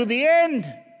endure unto the end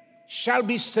shall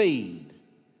be saved.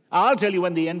 I'll tell you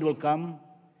when the end will come.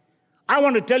 I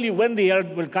want to tell you when the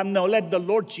end will come. No, let the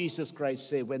Lord Jesus Christ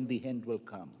say when the end will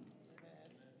come.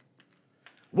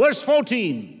 Verse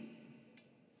 14.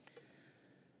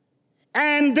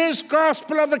 And this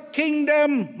gospel of the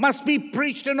kingdom must be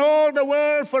preached in all the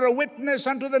world for a witness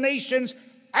unto the nations,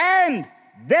 and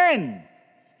then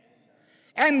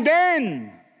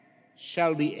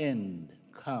shall the end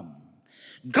come.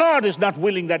 God is not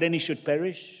willing that any should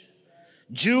perish.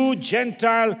 Jew,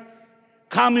 Gentile,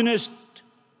 communist,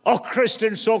 or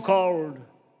Christian so-called.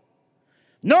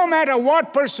 No matter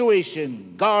what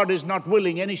persuasion, God is not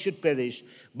willing any should perish.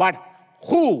 But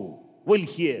who will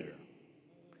hear?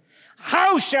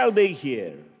 How shall they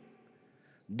hear?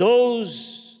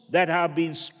 Those that have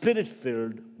been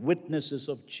Spirit-filled witnesses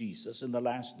of Jesus in the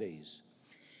last days.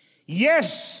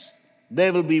 Yes,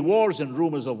 there will be wars and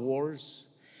rumors of wars.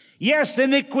 Yes,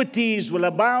 iniquities will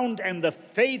abound, and the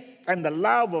faith and the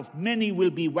love of many will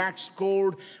be waxed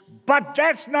cold. But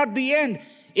that's not the end.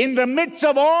 In the midst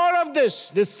of all of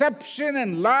this, deception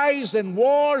and lies and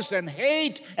wars and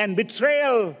hate and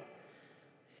betrayal,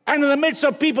 and in the midst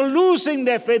of people losing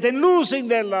their faith and losing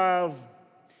their love,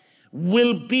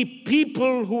 will be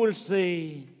people who will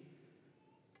say,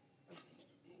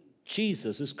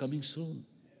 Jesus is coming soon.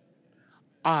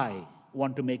 I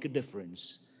want to make a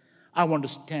difference. I want to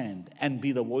stand and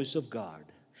be the voice of God.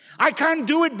 I can't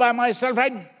do it by myself.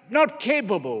 I'm not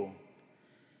capable.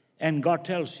 And God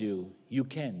tells you, you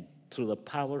can through the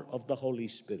power of the Holy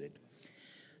Spirit.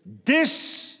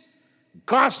 This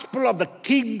gospel of the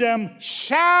kingdom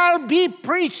shall be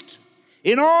preached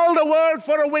in all the world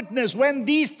for a witness. When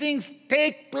these things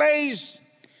take place,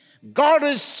 God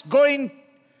is going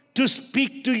to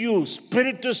speak to you,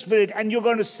 spirit to spirit, and you're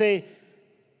going to say,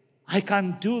 I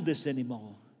can't do this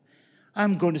anymore.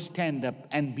 I'm going to stand up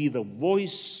and be the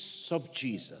voice of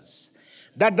Jesus.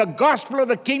 That the gospel of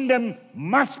the kingdom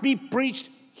must be preached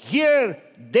here,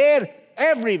 there,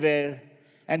 everywhere,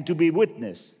 and to be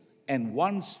witnessed. And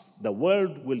once the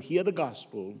world will hear the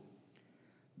gospel,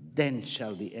 then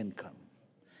shall the end come.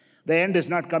 The end is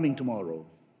not coming tomorrow.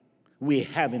 We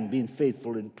haven't been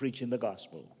faithful in preaching the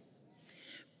gospel.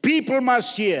 People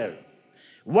must hear,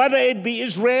 whether it be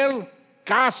Israel,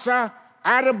 Gaza,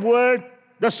 Arab world,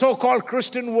 the so-called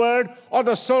Christian world, or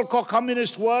the so-called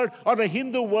communist world, or the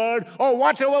Hindu world, or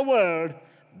whatever world,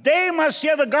 they must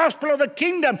hear the gospel of the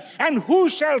kingdom. And who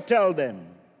shall tell them?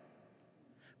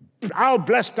 How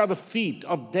blessed are the feet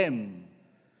of them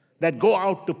that go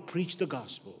out to preach the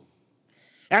gospel.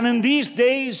 And in these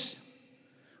days,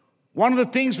 one of the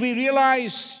things we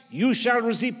realize, you shall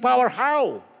receive power.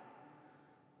 How?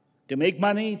 To make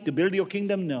money, to build your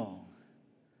kingdom? No.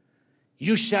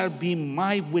 You shall be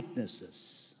my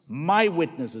witnesses. My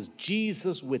witnesses,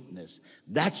 Jesus' witness.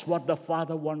 That's what the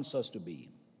Father wants us to be.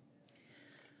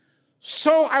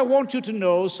 So I want you to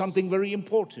know something very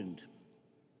important.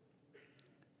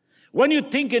 When you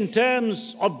think in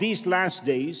terms of these last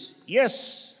days,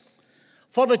 yes,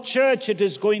 for the church it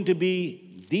is going to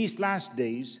be these last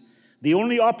days, the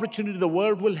only opportunity the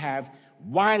world will have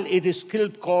while it is still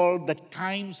called the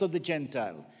times of the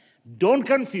Gentile. Don't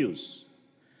confuse.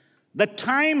 The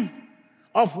time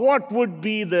of what would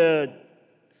be the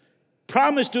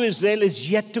promise to Israel is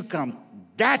yet to come.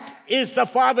 That is the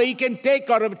Father. He can take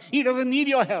out of it. He doesn't need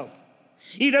your help.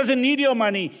 He doesn't need your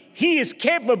money. He is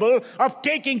capable of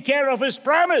taking care of his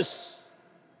promise.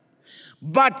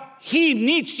 But he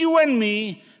needs you and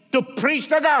me to preach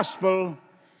the gospel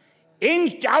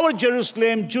in our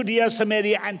Jerusalem, Judea,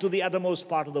 Samaria, and to the uttermost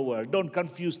part of the world. Don't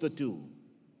confuse the two.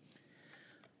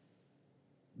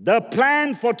 The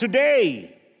plan for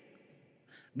today,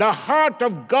 the heart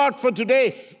of God for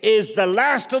today, is the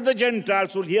last of the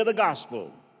Gentiles will hear the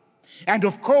gospel. And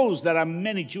of course, there are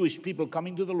many Jewish people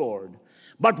coming to the Lord.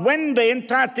 But when the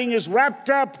entire thing is wrapped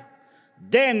up,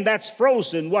 then that's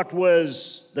frozen, what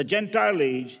was the Gentile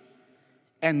age.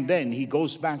 And then he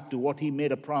goes back to what he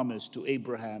made a promise to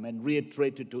Abraham and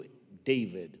reiterated to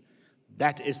David.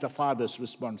 That is the Father's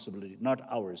responsibility, not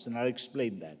ours. And I'll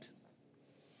explain that.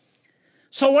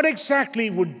 So what exactly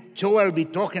would Joel be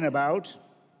talking about?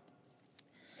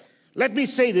 Let me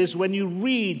say this. When you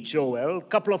read Joel, a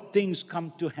couple of things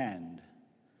come to hand.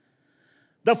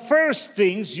 The first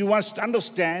things you must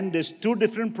understand is two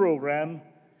different programs,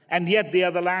 and yet they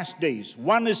are the last days.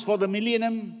 One is for the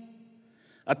millennium,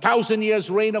 1,000 years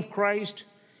reign of Christ,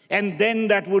 and then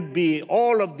that would be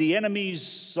all of the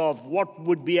enemies of what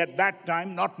would be at that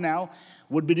time, not now,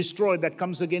 would be destroyed. That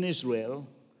comes against Israel.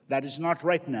 That is not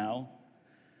right now.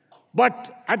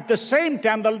 But at the same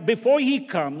time, before he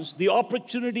comes, the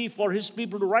opportunity for his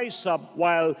people to rise up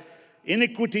while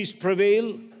iniquities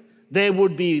prevail, there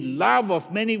would be love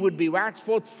of many would be waxed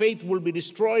forth, faith will be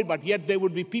destroyed, but yet there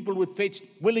would be people with faith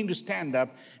willing to stand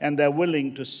up, and they're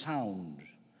willing to sound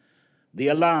the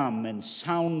alarm and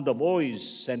sound the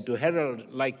voice and to herald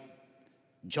like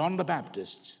John the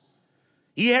Baptist.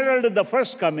 He heralded the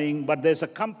first coming, but there's a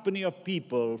company of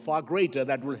people far greater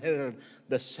that will herald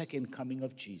the second coming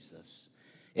of Jesus.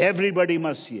 Everybody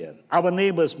must hear. Our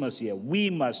neighbors must hear. We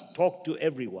must talk to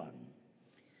everyone.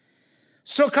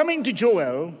 So coming to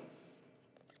Joel,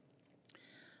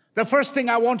 the first thing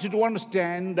I want you to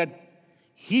understand that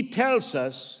he tells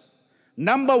us,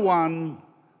 number one,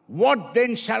 what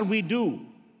then shall we do?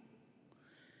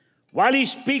 While he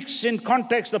speaks in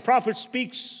context, the prophet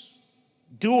speaks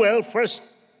Joel first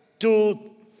to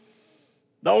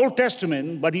the Old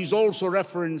Testament, but he's also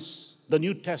referenced the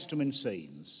New Testament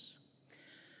saints.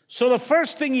 So the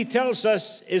first thing he tells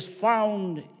us is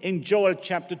found in Joel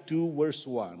chapter 2, verse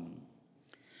 1.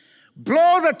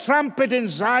 Blow the trumpet in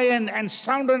Zion and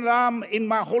sound an alarm in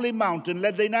my holy mountain.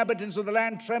 Let the inhabitants of the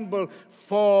land tremble,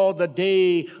 for the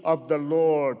day of the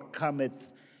Lord cometh.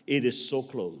 It is so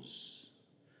close.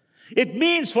 It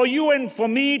means for you and for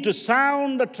me to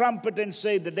sound the trumpet and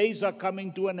say the days are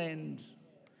coming to an end.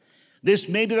 This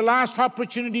may be the last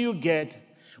opportunity you get.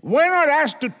 We're not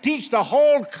asked to teach the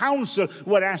whole counsel.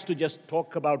 We're asked to just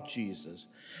talk about Jesus.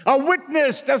 A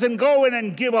witness doesn't go in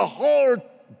and give a whole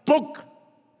book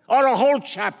or a whole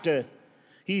chapter.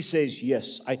 He says,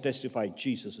 yes, I testify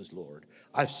Jesus is Lord.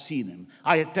 I've seen him.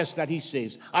 I attest that he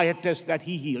saves. I attest that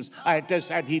he heals. I attest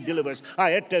that he delivers.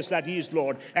 I attest that he is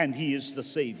Lord and he is the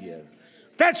Savior.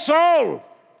 That's all.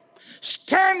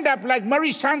 Stand up like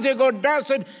Marie Santiago does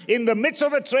it in the midst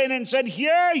of a train and said,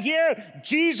 here, here,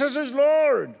 Jesus is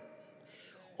Lord.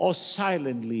 Or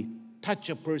silently touch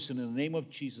a person in the name of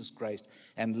Jesus Christ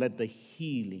and let the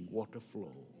healing water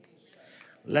flow.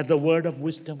 Let the word of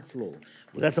wisdom flow.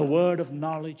 Let the word of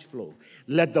knowledge flow.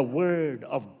 Let the word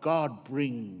of God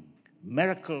bring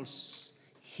miracles,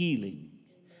 healing,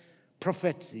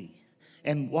 prophecy,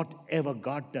 and whatever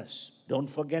God does. Don't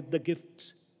forget the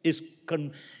gifts.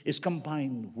 is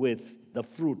combined with the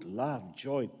fruit, love,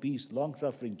 joy, peace,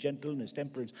 long-suffering, gentleness,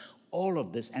 temperance, all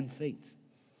of this, and faith.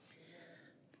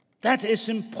 That is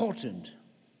important.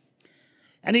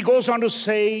 And he goes on to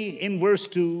say in verse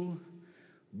 2,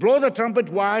 blow the trumpet.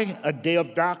 Why? A day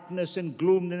of darkness and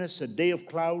gloominess, a day of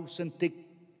clouds and thick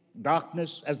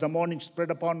darkness, as the morning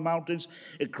spread upon mountains,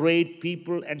 a great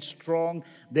people and strong.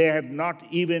 They have not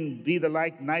even be the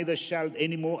like, neither shall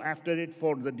any more after it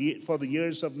for the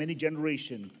years of many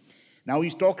generations. Now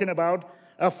he's talking about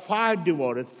a fire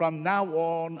devoured. From now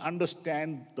on,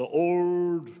 understand, the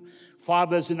old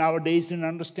fathers in our days didn't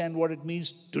understand what it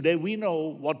means. Today we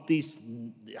know what these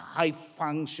high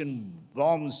function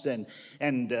bombs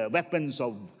and weapons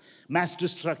of mass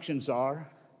destructions are.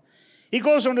 He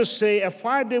goes on to say, a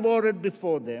fire devoured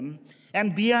before them,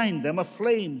 and behind them a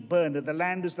flame burned. The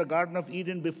land is the Garden of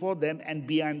Eden before them, and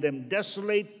behind them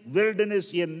desolate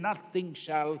wilderness, yet nothing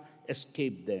shall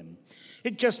escape them.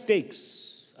 It just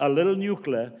takes a little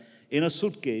nuclear in a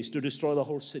suitcase to destroy the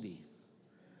whole city.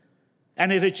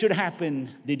 And if it should happen,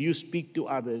 did you speak to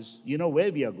others? You know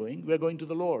where we are going? We're going to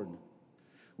the Lord.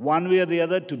 One way or the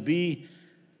other, to be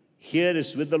here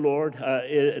is with the Lord.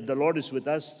 The Lord is with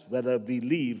us. Whether we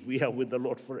leave, we are with the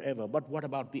Lord forever. But what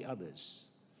about the others?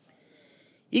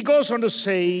 He goes on to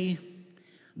say,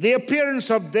 the appearance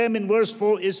of them in verse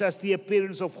 4 is as the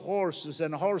appearance of horses,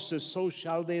 and horses, so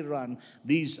shall they run.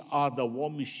 These are the war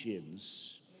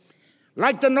machines.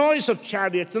 Like the noise of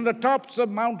chariots, and the tops of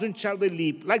mountains shall they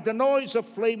leap. Like the noise of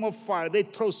flame of fire, they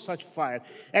throw such fire,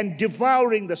 and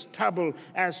devouring the stubble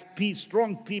as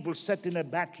strong people set in a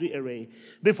battery array.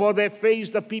 Before their face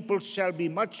the people shall be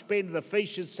much pain, and the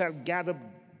faces shall gather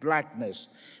blackness.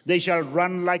 They shall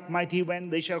run like mighty men.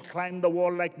 They shall climb the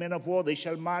wall like men of war. They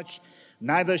shall march,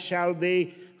 neither shall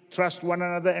they trust one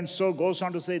another. And so goes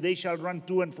on to say, they shall run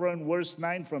to and fro in verse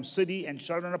 9 from city and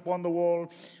shall run upon the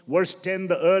wall. Verse 10,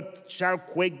 the earth shall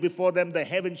quake before them, the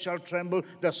heavens shall tremble,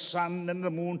 the sun and the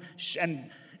moon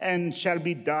and shall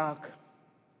be dark.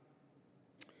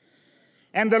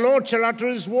 And the Lord shall utter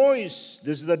his voice.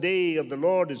 This is the day of the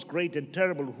Lord is great and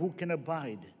terrible. Who can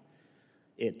abide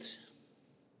it?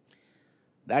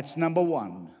 That's number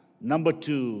one. Number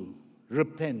two,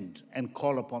 repent and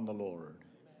call upon the Lord.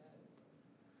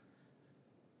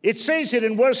 It says here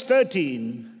in verse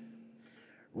 13,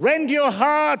 rend your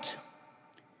heart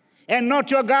and not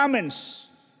your garments.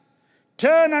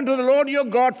 Turn unto the Lord your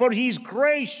God, for he is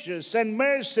gracious and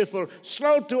merciful,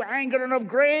 slow to anger and of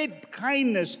great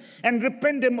kindness, and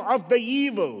repent him of the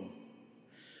evil.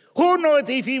 Who knoweth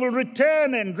if he will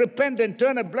return and repent and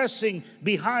turn a blessing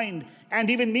behind, and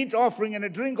even meat offering and a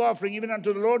drink offering, even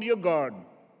unto the Lord your God?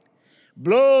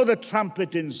 Blow the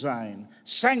trumpet in Zion,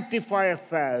 sanctify a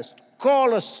fast,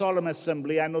 call a solemn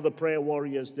assembly. I know the prayer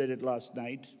warriors did it last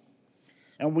night,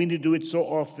 and we need to do it so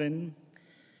often.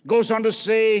 Goes on to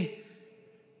say,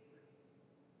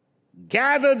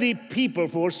 gather the people,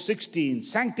 verse 16,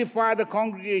 sanctify the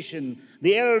congregation,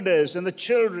 the elders and the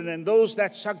children and those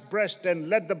that suck breast, and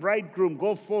let the bridegroom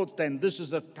go forth. And this is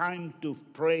the time to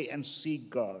pray and seek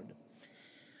God.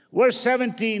 Verse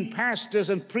 17, pastors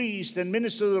and priests and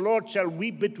ministers of the Lord shall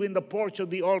weep between the porch of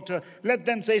the altar. Let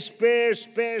them say, spare,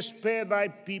 spare, spare thy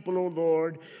people, O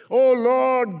Lord. O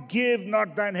Lord, give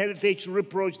not thine heritage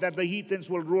reproach, that the heathens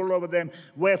will rule over them.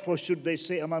 Wherefore should they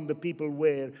say among the people,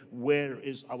 where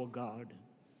is our God?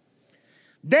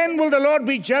 Then will the Lord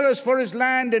be jealous for his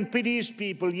land and pity his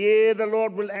people. Yea, the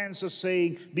Lord will answer,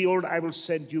 saying, behold, I will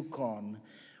send you corn.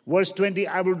 Verse 20,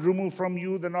 I will remove from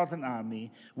you the northern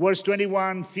army. Verse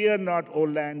 21, fear not, O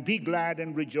land, be glad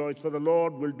and rejoice, for the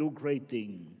Lord will do great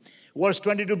things. Verse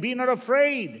 22, be not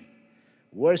afraid.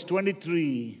 Verse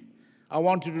 23, I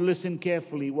want you to listen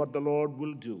carefully what the Lord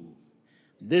will do.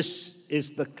 This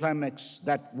is the climax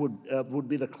that would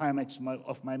be the climax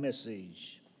of my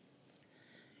message.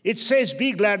 It says,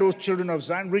 be glad, O children of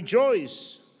Zion,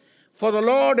 rejoice. For the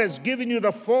Lord has given you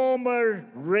the former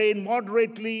rain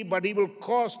moderately, but he will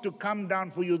cause to come down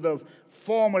for you the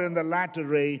former and the latter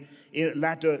rain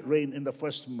in the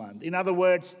first month. In other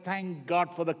words, thank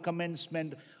God for the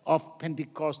commencement of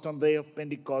Pentecost, on the day of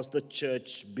Pentecost, the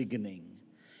church beginning.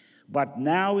 But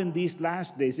now in these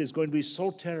last days, it's going to be so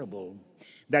terrible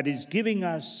that he's giving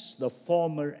us the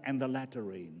former and the latter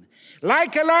rain.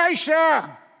 Like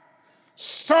Elisha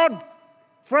sought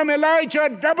from Elijah a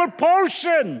double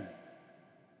portion.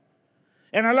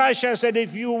 And Elisha said,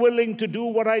 if you're willing to do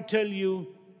what I tell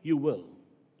you, you will.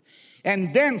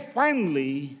 And then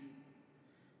finally,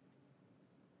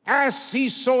 as he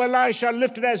saw Elisha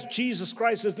lifted as Jesus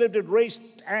Christ is lifted, raised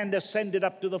and ascended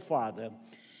up to the Father,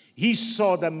 He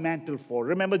saw the mantle fall.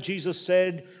 Remember, Jesus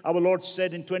said, our Lord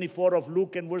said in 24 of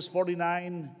Luke and verse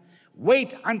 49,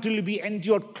 wait until you be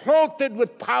endured, clothed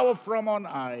with power from on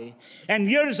high. And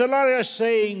here is Elijah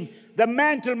saying, the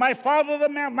mantle, my father, the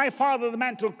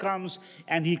mantle comes.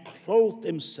 And he clothed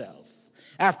himself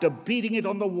after beating it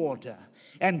on the water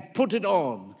and put it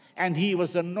on. And he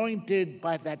was anointed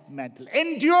by that mantle.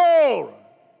 Endure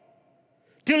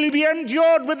till you be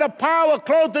endured with the power,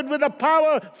 clothed with the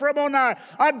power from on high.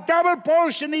 A double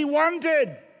portion he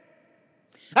wanted.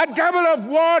 A double of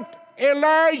what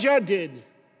Elijah did.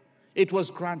 It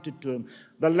was granted to him.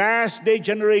 The last day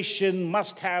generation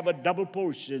must have a double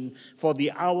portion for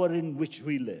the hour in which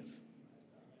we live.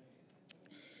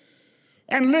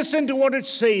 And listen to what it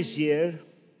says here.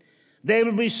 There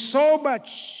will be so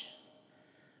much.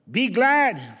 Be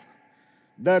glad.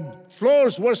 The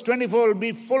floors, verse 24, will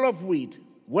be full of wheat.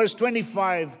 Verse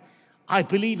 25, I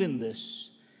believe in this.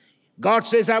 God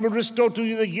says, I will restore to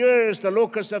you the years the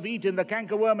locusts have eaten, the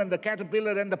cankerworm and the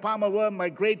caterpillar and the palmer worm, my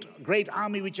great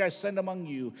army which I send among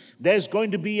you. There's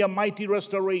going to be a mighty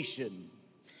restoration.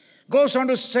 Goes on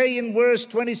to say in verse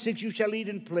 26, you shall eat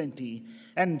in plenty.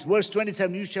 And verse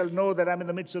 27, you shall know that I'm in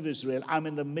the midst of Israel. I'm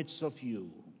in the midst of you.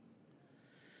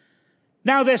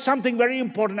 Now there's something very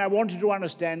important I want you to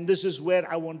understand. This is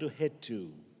where I want to head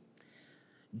to.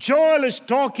 Joel is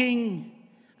talking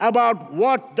about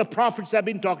what the prophets have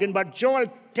been talking, but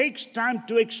Joel takes time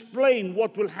to explain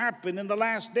what will happen in the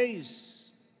last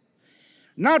days.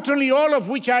 Not only all of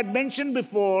which I had mentioned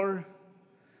before,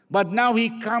 but now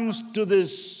he comes to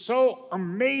this so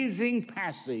amazing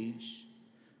passage,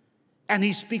 and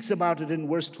he speaks about it in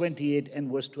verse 28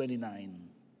 and verse 29.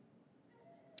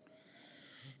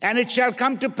 And it shall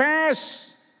come to pass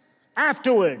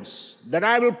afterwards that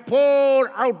I will pour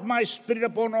out my spirit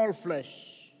upon all flesh.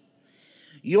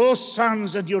 Your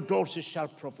sons and your daughters shall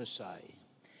prophesy.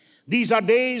 These are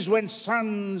days when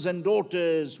sons and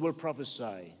daughters will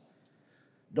prophesy.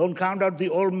 Don't count out the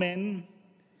old men.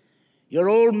 Your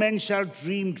old men shall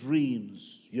dream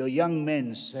dreams. Your young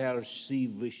men shall see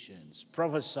visions.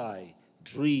 Prophesy,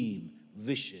 dream,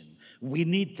 vision. We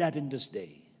need that in this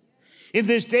day. In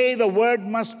this day, the word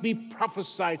must be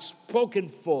prophesied, spoken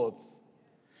forth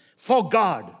for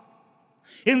God.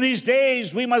 In these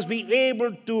days, we must be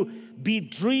able to be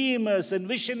dreamers and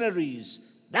visionaries.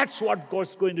 That's what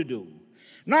God's going to do.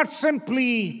 Not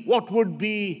simply what would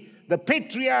be the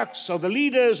patriarchs or the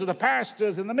leaders or the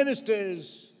pastors and the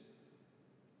ministers.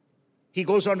 He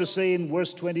goes on to say in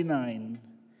verse 29,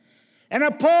 and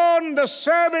upon the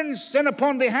servants and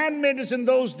upon the handmaidens in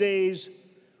those days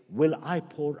will I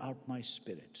pour out my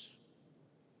spirit.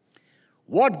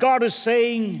 What God is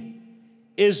saying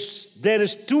is there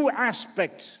is two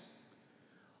aspects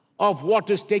of what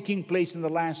is taking place in the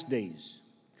last days.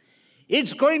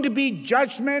 It's going to be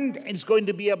judgment and it's going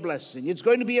to be a blessing. It's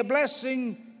going to be a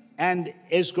blessing and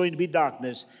it's going to be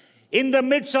darkness. In the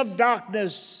midst of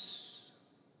darkness,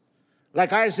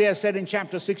 like Isaiah said in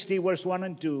chapter 60, verse 1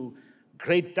 and 2,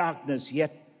 great darkness,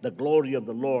 yet the glory of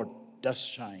the Lord does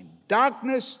shine.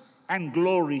 Darkness and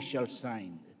glory shall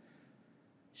shine.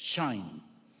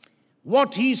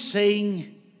 What he's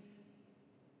saying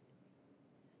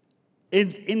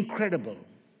is incredible.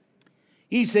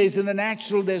 He says in the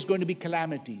natural there's going to be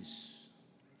calamities.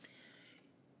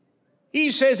 He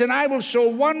says, and I will show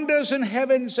wonders in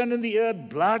heavens and in the earth,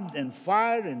 blood and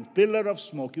fire and pillar of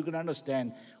smoke. You can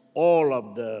understand all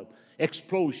of the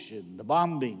explosion, the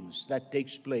bombings that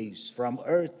takes place from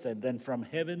earth and then from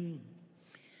heaven.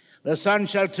 The sun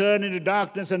shall turn into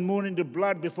darkness and moon into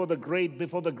blood before the great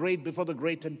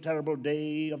and terrible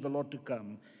day of the Lord to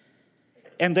come.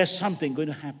 And there's something going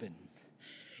to happen.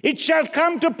 It shall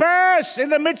come to pass in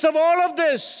the midst of all of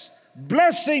this,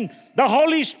 blessing, the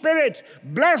Holy Spirit,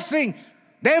 blessing.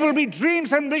 There will be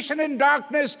dreams and vision in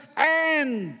darkness,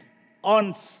 and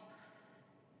on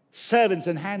servants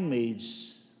and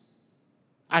handmaids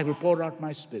I will pour out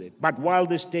my spirit. But while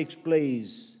this takes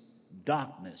place,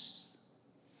 darkness.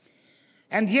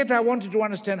 And yet I want you to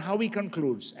understand how he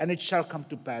concludes. And it shall come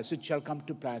to pass. It shall come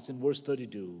to pass in verse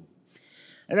 32.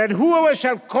 And that whoever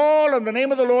shall call on the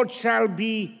name of the Lord shall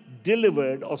be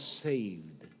delivered or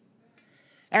saved.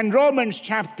 And Romans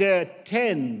chapter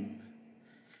 10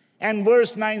 and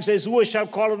verse 9 says, whoever shall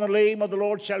call on the name of the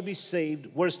Lord shall be saved.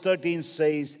 Verse 13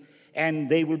 says, and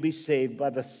they will be saved by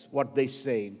what they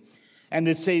say. And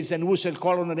it says, and who shall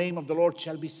call on the name of the Lord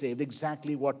shall be saved.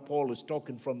 Exactly what Paul is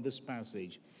talking from this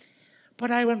passage. But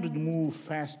I want to move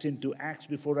fast into Acts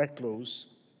before I close.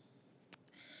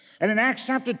 And in Acts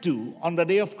chapter 2, on the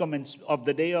day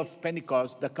of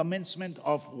Pentecost, the commencement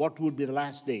of what would be the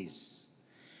last days.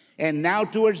 And now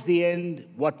towards the end,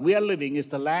 what we are living is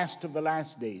the last of the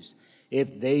last days.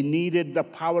 If they needed the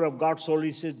power of God, so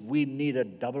he said, we need a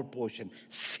double portion.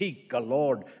 Seek the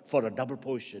Lord for a double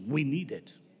portion. We need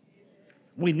it.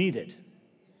 We need it.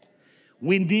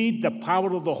 We need the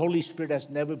power of the Holy Spirit as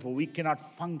never before. We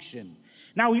cannot function.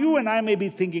 Now, you and I may be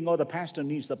thinking, oh, the pastor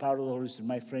needs the power of the Holy Spirit.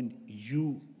 My friend,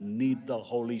 you need the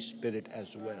Holy Spirit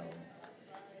as well.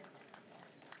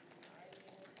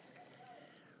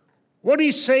 What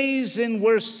he says in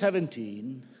verse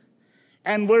 17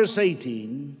 and verse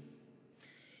 18,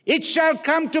 it shall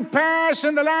come to pass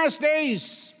in the last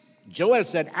days. Joel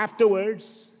said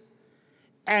afterwards.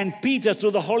 And Peter,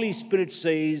 through the Holy Spirit,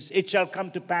 says, it shall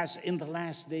come to pass in the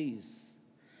last days.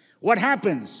 What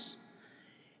happens?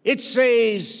 It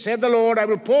says, said the Lord, I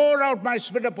will pour out my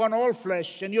spirit upon all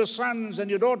flesh, and your sons and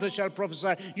your daughters shall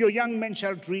prophesy, your young men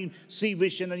shall see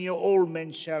vision, and your old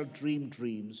men shall dream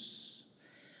dreams.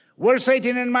 Verse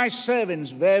 18, and my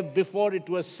servants, where before it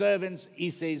was servants,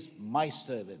 he says, my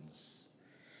servants,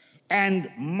 and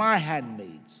my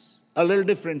handmaids. A little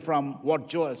different from what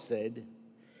Joel said.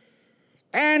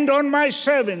 And on my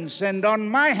servants and on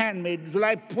my handmaids will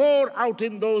I pour out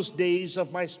in those days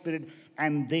of my spirit,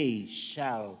 and they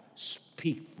shall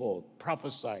speak forth,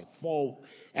 prophesy forth,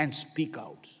 and speak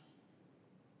out.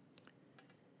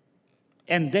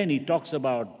 And then he talks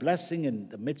about blessing in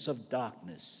the midst of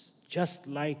darkness, just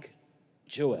like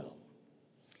Joel.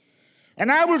 And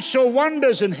I will show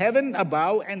wonders in heaven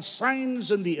above and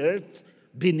signs in the earth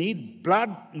beneath,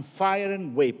 blood and fire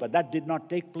and vapor. That did not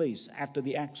take place after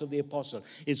the Acts of the Apostle.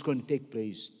 It's going to take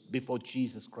place before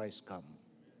Jesus Christ comes.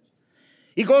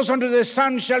 He goes on to the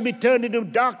sun shall be turned into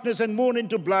darkness and moon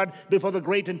into blood before the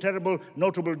great and terrible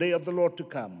notable day of the Lord to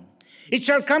come. It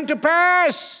shall come to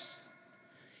pass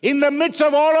in the midst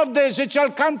of all of this, it shall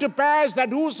come to pass that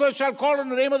whoso shall call on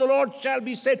the name of the Lord shall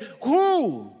be saved.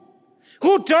 Who?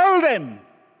 Who told them?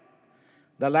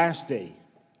 The last day.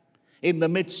 In the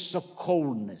midst of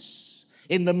coldness,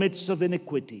 in the midst of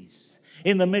iniquities,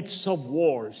 in the midst of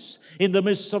wars, in the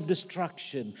midst of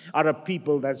destruction, are a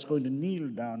people that's going to kneel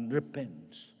down,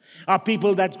 repent. Are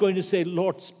people that's going to say,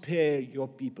 Lord, spare your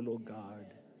people, O God.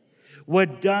 We're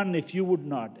done if you would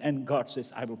not. And God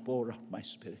says, I will pour out my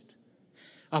spirit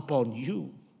upon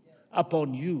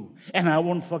you, and I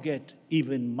won't forget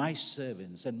even my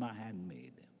servants and my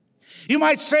handmaid. You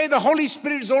might say the Holy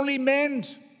Spirit is only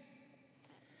meant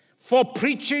for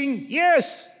preaching,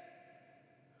 yes,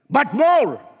 but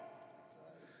more.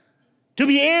 To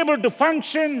be able to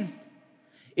function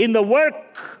in the work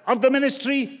of the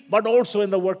ministry, but also in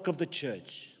the work of the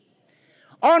church.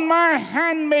 On my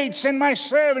handmaids and my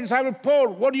servants I will pour.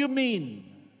 What do you mean?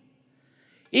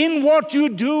 In what you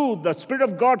do, the Spirit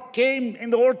of God came in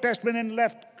the Old Testament and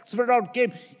left. Spirit of God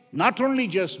came not only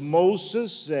just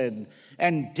Moses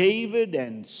and David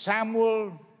and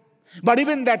Samuel, but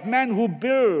even that man who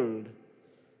built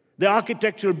the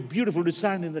architectural beautiful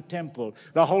design in the temple.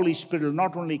 The Holy Spirit will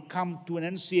not only come to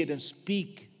enunciate and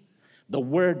speak the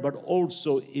word, but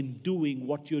also in doing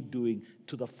what you're doing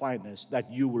to the finest, that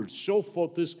you will show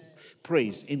forth this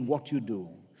praise in what you do.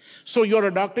 So you're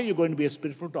a doctor, you're going to be a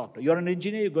spiritual doctor. You're an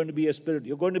engineer, you're going to be a spirit.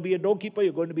 You're going to be a doorkeeper,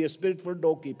 you're going to be a spiritual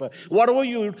doorkeeper. Whatever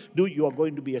you do, you are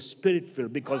going to be a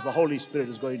spirit-filled, because the Holy Spirit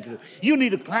is going to do. You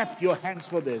need to clap your hands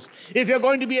for this. If you're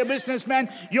going to be a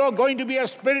businessman, you're going to be a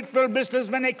spirit-filled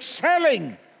businessman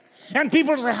excelling. And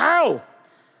people say, how?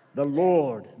 The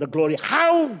Lord, the glory.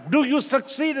 How do you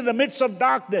succeed in the midst of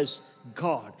darkness?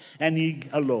 God, and He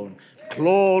alone.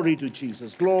 Glory to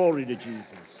Jesus. Glory to Jesus.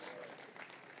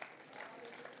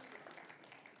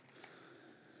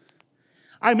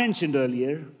 I mentioned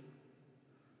earlier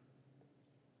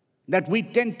that we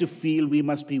tend to feel we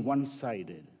must be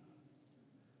one-sided.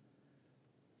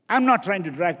 I'm not trying to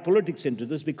drag politics into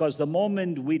this, because the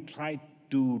moment we try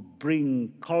to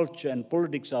bring culture and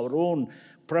politics, our own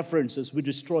preferences, we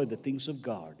destroy the things of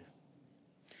God.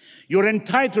 You're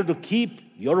entitled to keep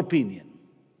your opinion,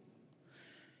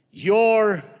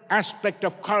 your aspect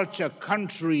of culture,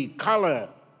 country, color,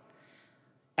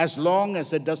 as long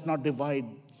as it does not divide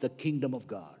the kingdom of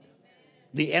God.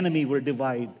 The enemy will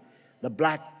divide the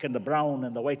black and the brown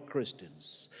and the white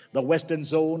Christians, the western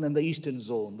zone and the eastern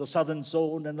zone, the southern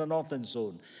zone and the northern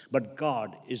zone. But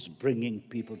God is bringing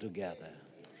people together.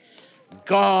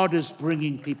 God is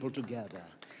bringing people together.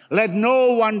 Let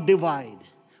no one divide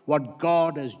what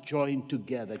God has joined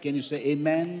together. Can you say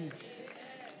amen?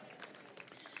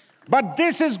 But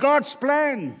this is God's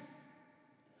plan.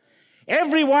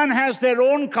 Everyone has their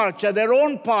own culture, their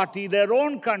own party, their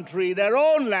own country, their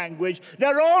own language,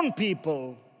 their own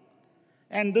people.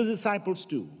 And the disciples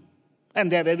too.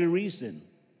 And they have every reason.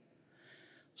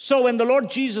 So when the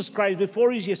Lord Jesus Christ,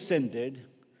 before he ascended,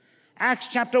 Acts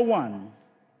chapter 1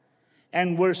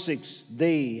 and verse 6,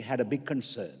 they had a big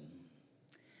concern.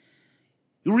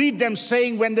 You read them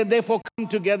saying, when they therefore come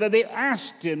together, they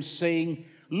asked him, saying,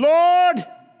 Lord,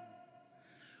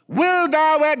 will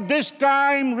thou at this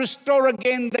time restore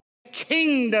again the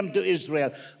kingdom to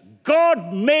Israel?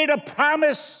 God made a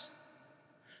promise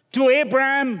to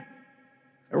Abraham,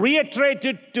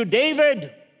 reiterated to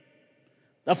David.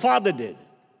 The father did.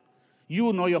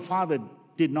 You know your father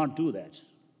did not do that.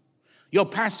 Your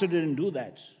pastor didn't do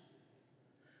that.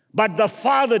 But the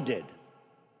father did.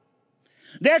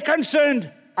 They're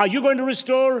concerned, are you going to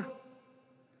restore?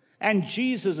 And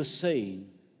Jesus is saying,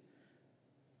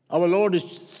 our Lord is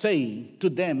saying to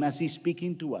them as he's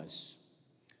speaking to us.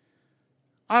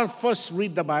 I'll first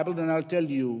read the Bible, then I'll tell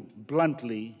you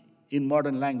bluntly in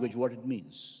modern language what it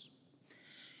means.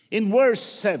 In verse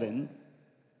 7,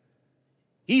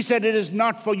 he said, it is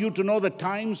not for you to know the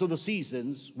times or the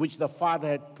seasons which the Father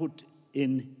had put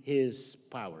in his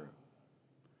power.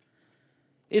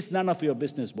 It's none of your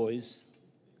business, boys.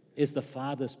 It's the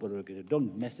Father's prerogative.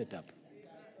 Don't mess it up.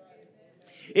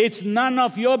 It's none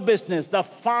of your business. The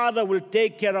Father will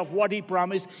take care of what he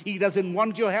promised. He doesn't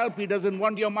want your help. He doesn't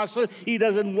want your muscle. He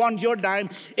doesn't want your dime.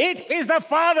 It is the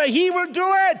Father. He will do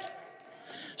it.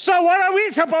 So what are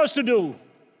we supposed to do?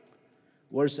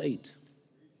 Verse 8.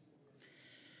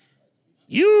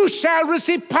 You shall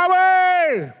receive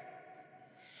power.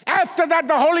 After that,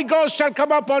 the Holy Ghost shall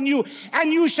come upon you,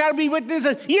 and you shall be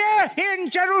witnesses. Yeah, in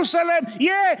Jerusalem.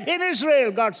 Yeah, in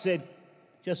Israel. God said,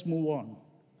 just move on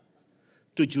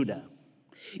to Judah.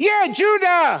 Yeah,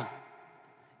 Judah.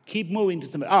 Keep moving to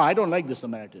Samaria. I don't like the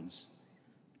Samaritans.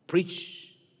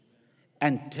 Preach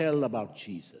and tell about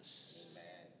Jesus.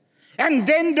 And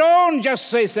then don't just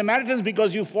say Samaritans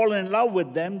because you've fallen in love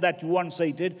with them that you once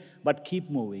hated, but keep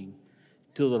moving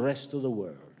to the rest of the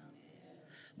world.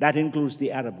 That includes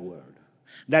the Arab world.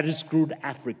 That includes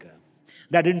Africa.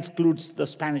 That includes the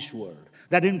Spanish world.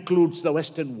 That includes the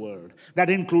Western world. That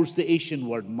includes the Asian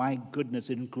world. My goodness,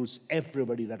 it includes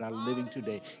everybody that are living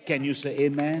today. Can you say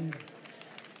amen?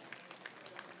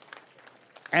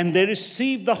 And they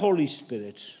received the Holy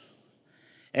Spirit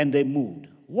and they moved.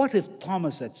 What if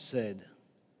Thomas had said,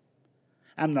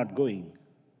 I'm not going.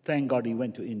 Thank God he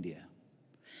went to India.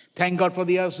 Thank God for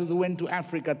the others who went to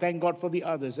Africa. Thank God for the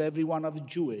others, every one of the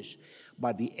Jewish.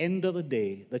 By the end of the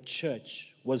day, the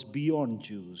church was beyond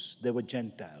Jews. They were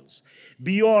Gentiles.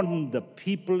 Beyond the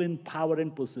people in power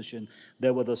and position,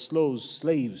 there were the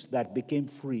slaves that became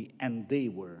free, and they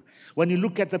were. When you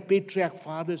look at the patriarch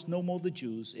fathers, no more the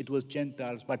Jews, it was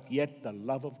Gentiles, but yet the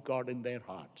love of God in their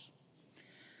hearts.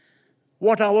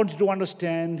 What I want you to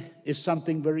understand is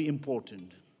something very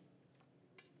important.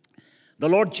 The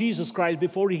Lord Jesus Christ,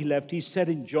 before he left, he said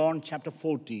in John chapter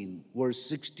 14, verse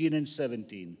 16 and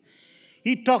 17,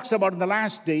 he talks about in the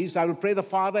last days, I will pray the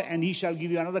Father, and he shall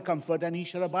give you another comfort, and he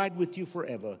shall abide with you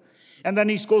forever. And then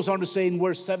he goes on to say in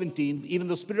verse 17, even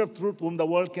the Spirit of truth whom the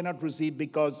world cannot receive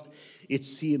because it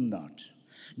see him not.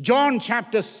 John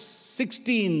chapter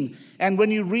 16, and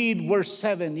when you read verse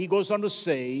 7, he goes on to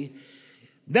say,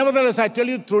 nevertheless, I tell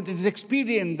you the truth, it is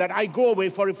expedient that I go away,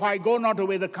 for if I go not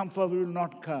away, the comfort will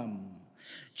not come.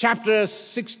 Chapter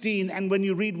 16, and when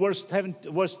you read verse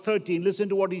 13, listen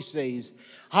to what he says.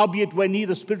 Howbeit, when he,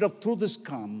 the Spirit of truth, is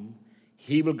come,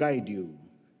 he will guide you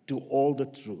to all the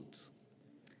truth.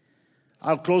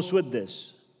 I'll close with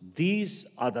this. These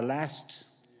are the last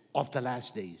of the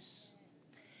last days.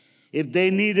 If they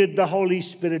needed the Holy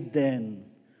Spirit then,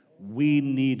 we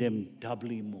need him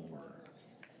doubly more.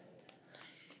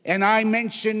 And I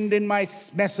mentioned in my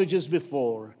messages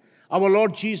before, our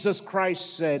Lord Jesus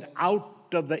Christ said, out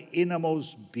of the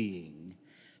innermost being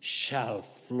shall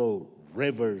flow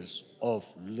rivers of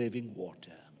living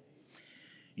water.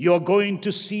 You're going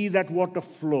to see that water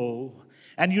flow,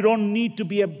 and you don't need to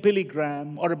be a Billy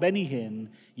Graham or a Benny Hinn.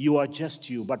 You are just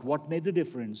you. But what made the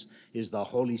difference is the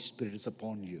Holy Spirit is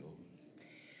upon you.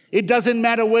 It doesn't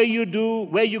matter where you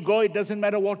go. It doesn't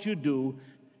matter what you do.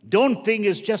 Don't think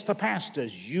it's just the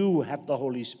pastors. You have the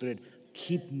Holy Spirit.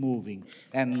 Keep moving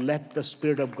and let the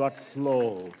Spirit of God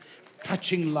flow,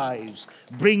 touching lives,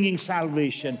 bringing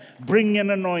salvation, bring an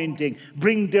anointing,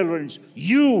 bring deliverance.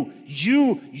 You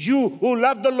who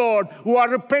love the Lord, who are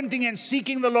repenting and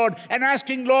seeking the Lord and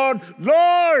asking, Lord,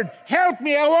 help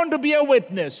me. I want to be a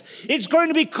witness. It's going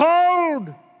to be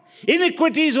cold.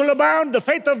 Iniquities will abound. The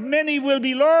faith of many will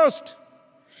be lost,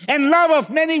 and love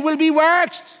of many will be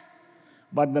waxed.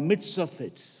 But in the midst of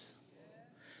it,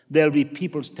 there'll be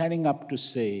people standing up to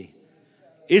say,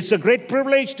 it's a great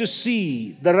privilege to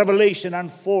see the revelation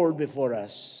unfold before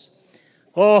us.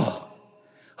 Oh,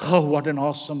 Oh, what an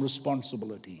awesome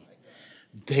responsibility.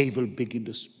 They will begin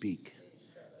to speak.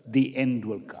 The end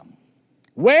will come.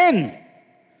 When?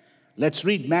 Let's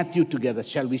read Matthew together.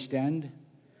 Shall we stand?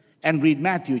 And read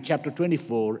Matthew chapter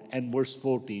 24 and verse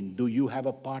 14. Do you have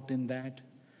a part in that?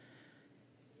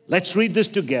 Let's read this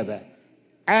together.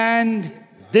 And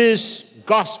this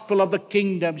gospel of the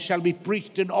kingdom shall be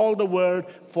preached in all the world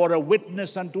for a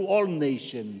witness unto all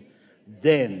nations.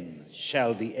 Then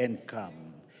shall the end come.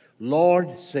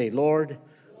 Lord, say, Lord,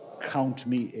 count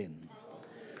me in.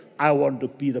 I want to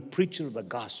be the preacher of the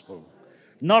gospel,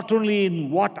 not only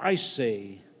in what I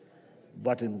say,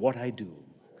 but in what I do.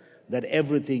 That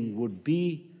everything would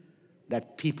be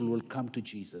that people will come to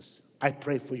Jesus. I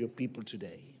pray for your people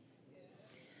today.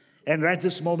 And right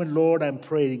this moment, Lord, I'm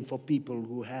praying for people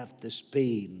who have this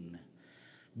pain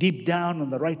deep down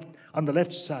on the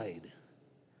left side.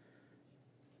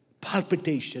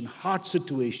 Palpitation, heart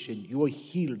situation, you are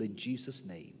healed in Jesus'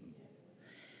 name.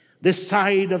 This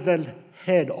side of the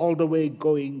head all the way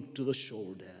going to the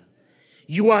shoulder.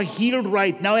 You are healed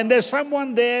right now. And there's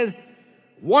someone there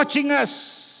watching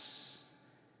us.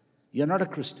 You're not a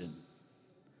Christian,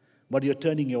 but you're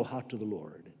turning your heart to the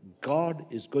Lord. God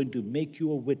is going to make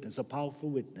you a witness, a powerful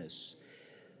witness.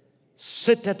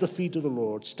 Sit at the feet of the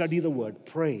Lord, study the word,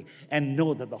 pray, and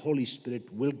know that the Holy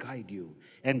Spirit will guide you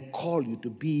and call you to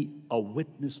be a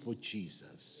witness for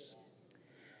Jesus.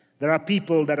 There are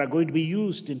people that are going to be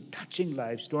used in touching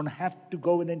lives. Don't have to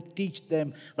go in and teach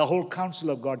them the whole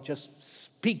counsel of God. Just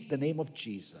speak the name of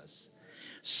Jesus.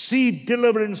 See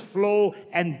deliverance flow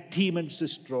and demons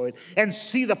destroyed. And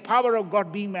see the power of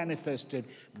God being manifested.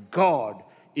 God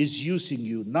is using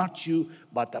you, not you,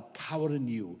 but the power in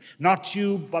you. Not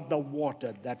you, but the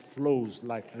water that flows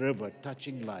like river,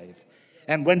 touching life.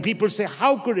 And when people say,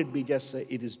 how could it be? Just say,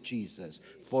 it is Jesus,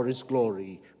 for his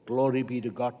glory. Glory be to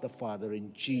God the Father,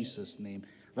 in Jesus' name.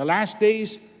 The last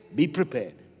days, be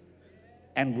prepared.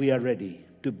 And we are ready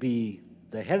to be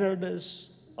the heralders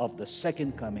of the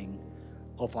second coming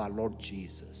of our Lord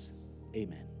Jesus.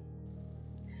 Amen.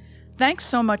 Thanks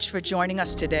so much for joining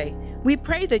us today. We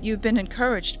pray that you've been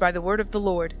encouraged by the word of the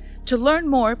Lord. To learn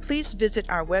more, please visit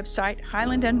our website,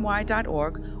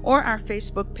 highlandny.org, or our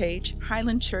Facebook page,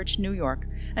 Highland Church, New York.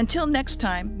 Until next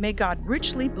time, may God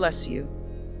richly bless you.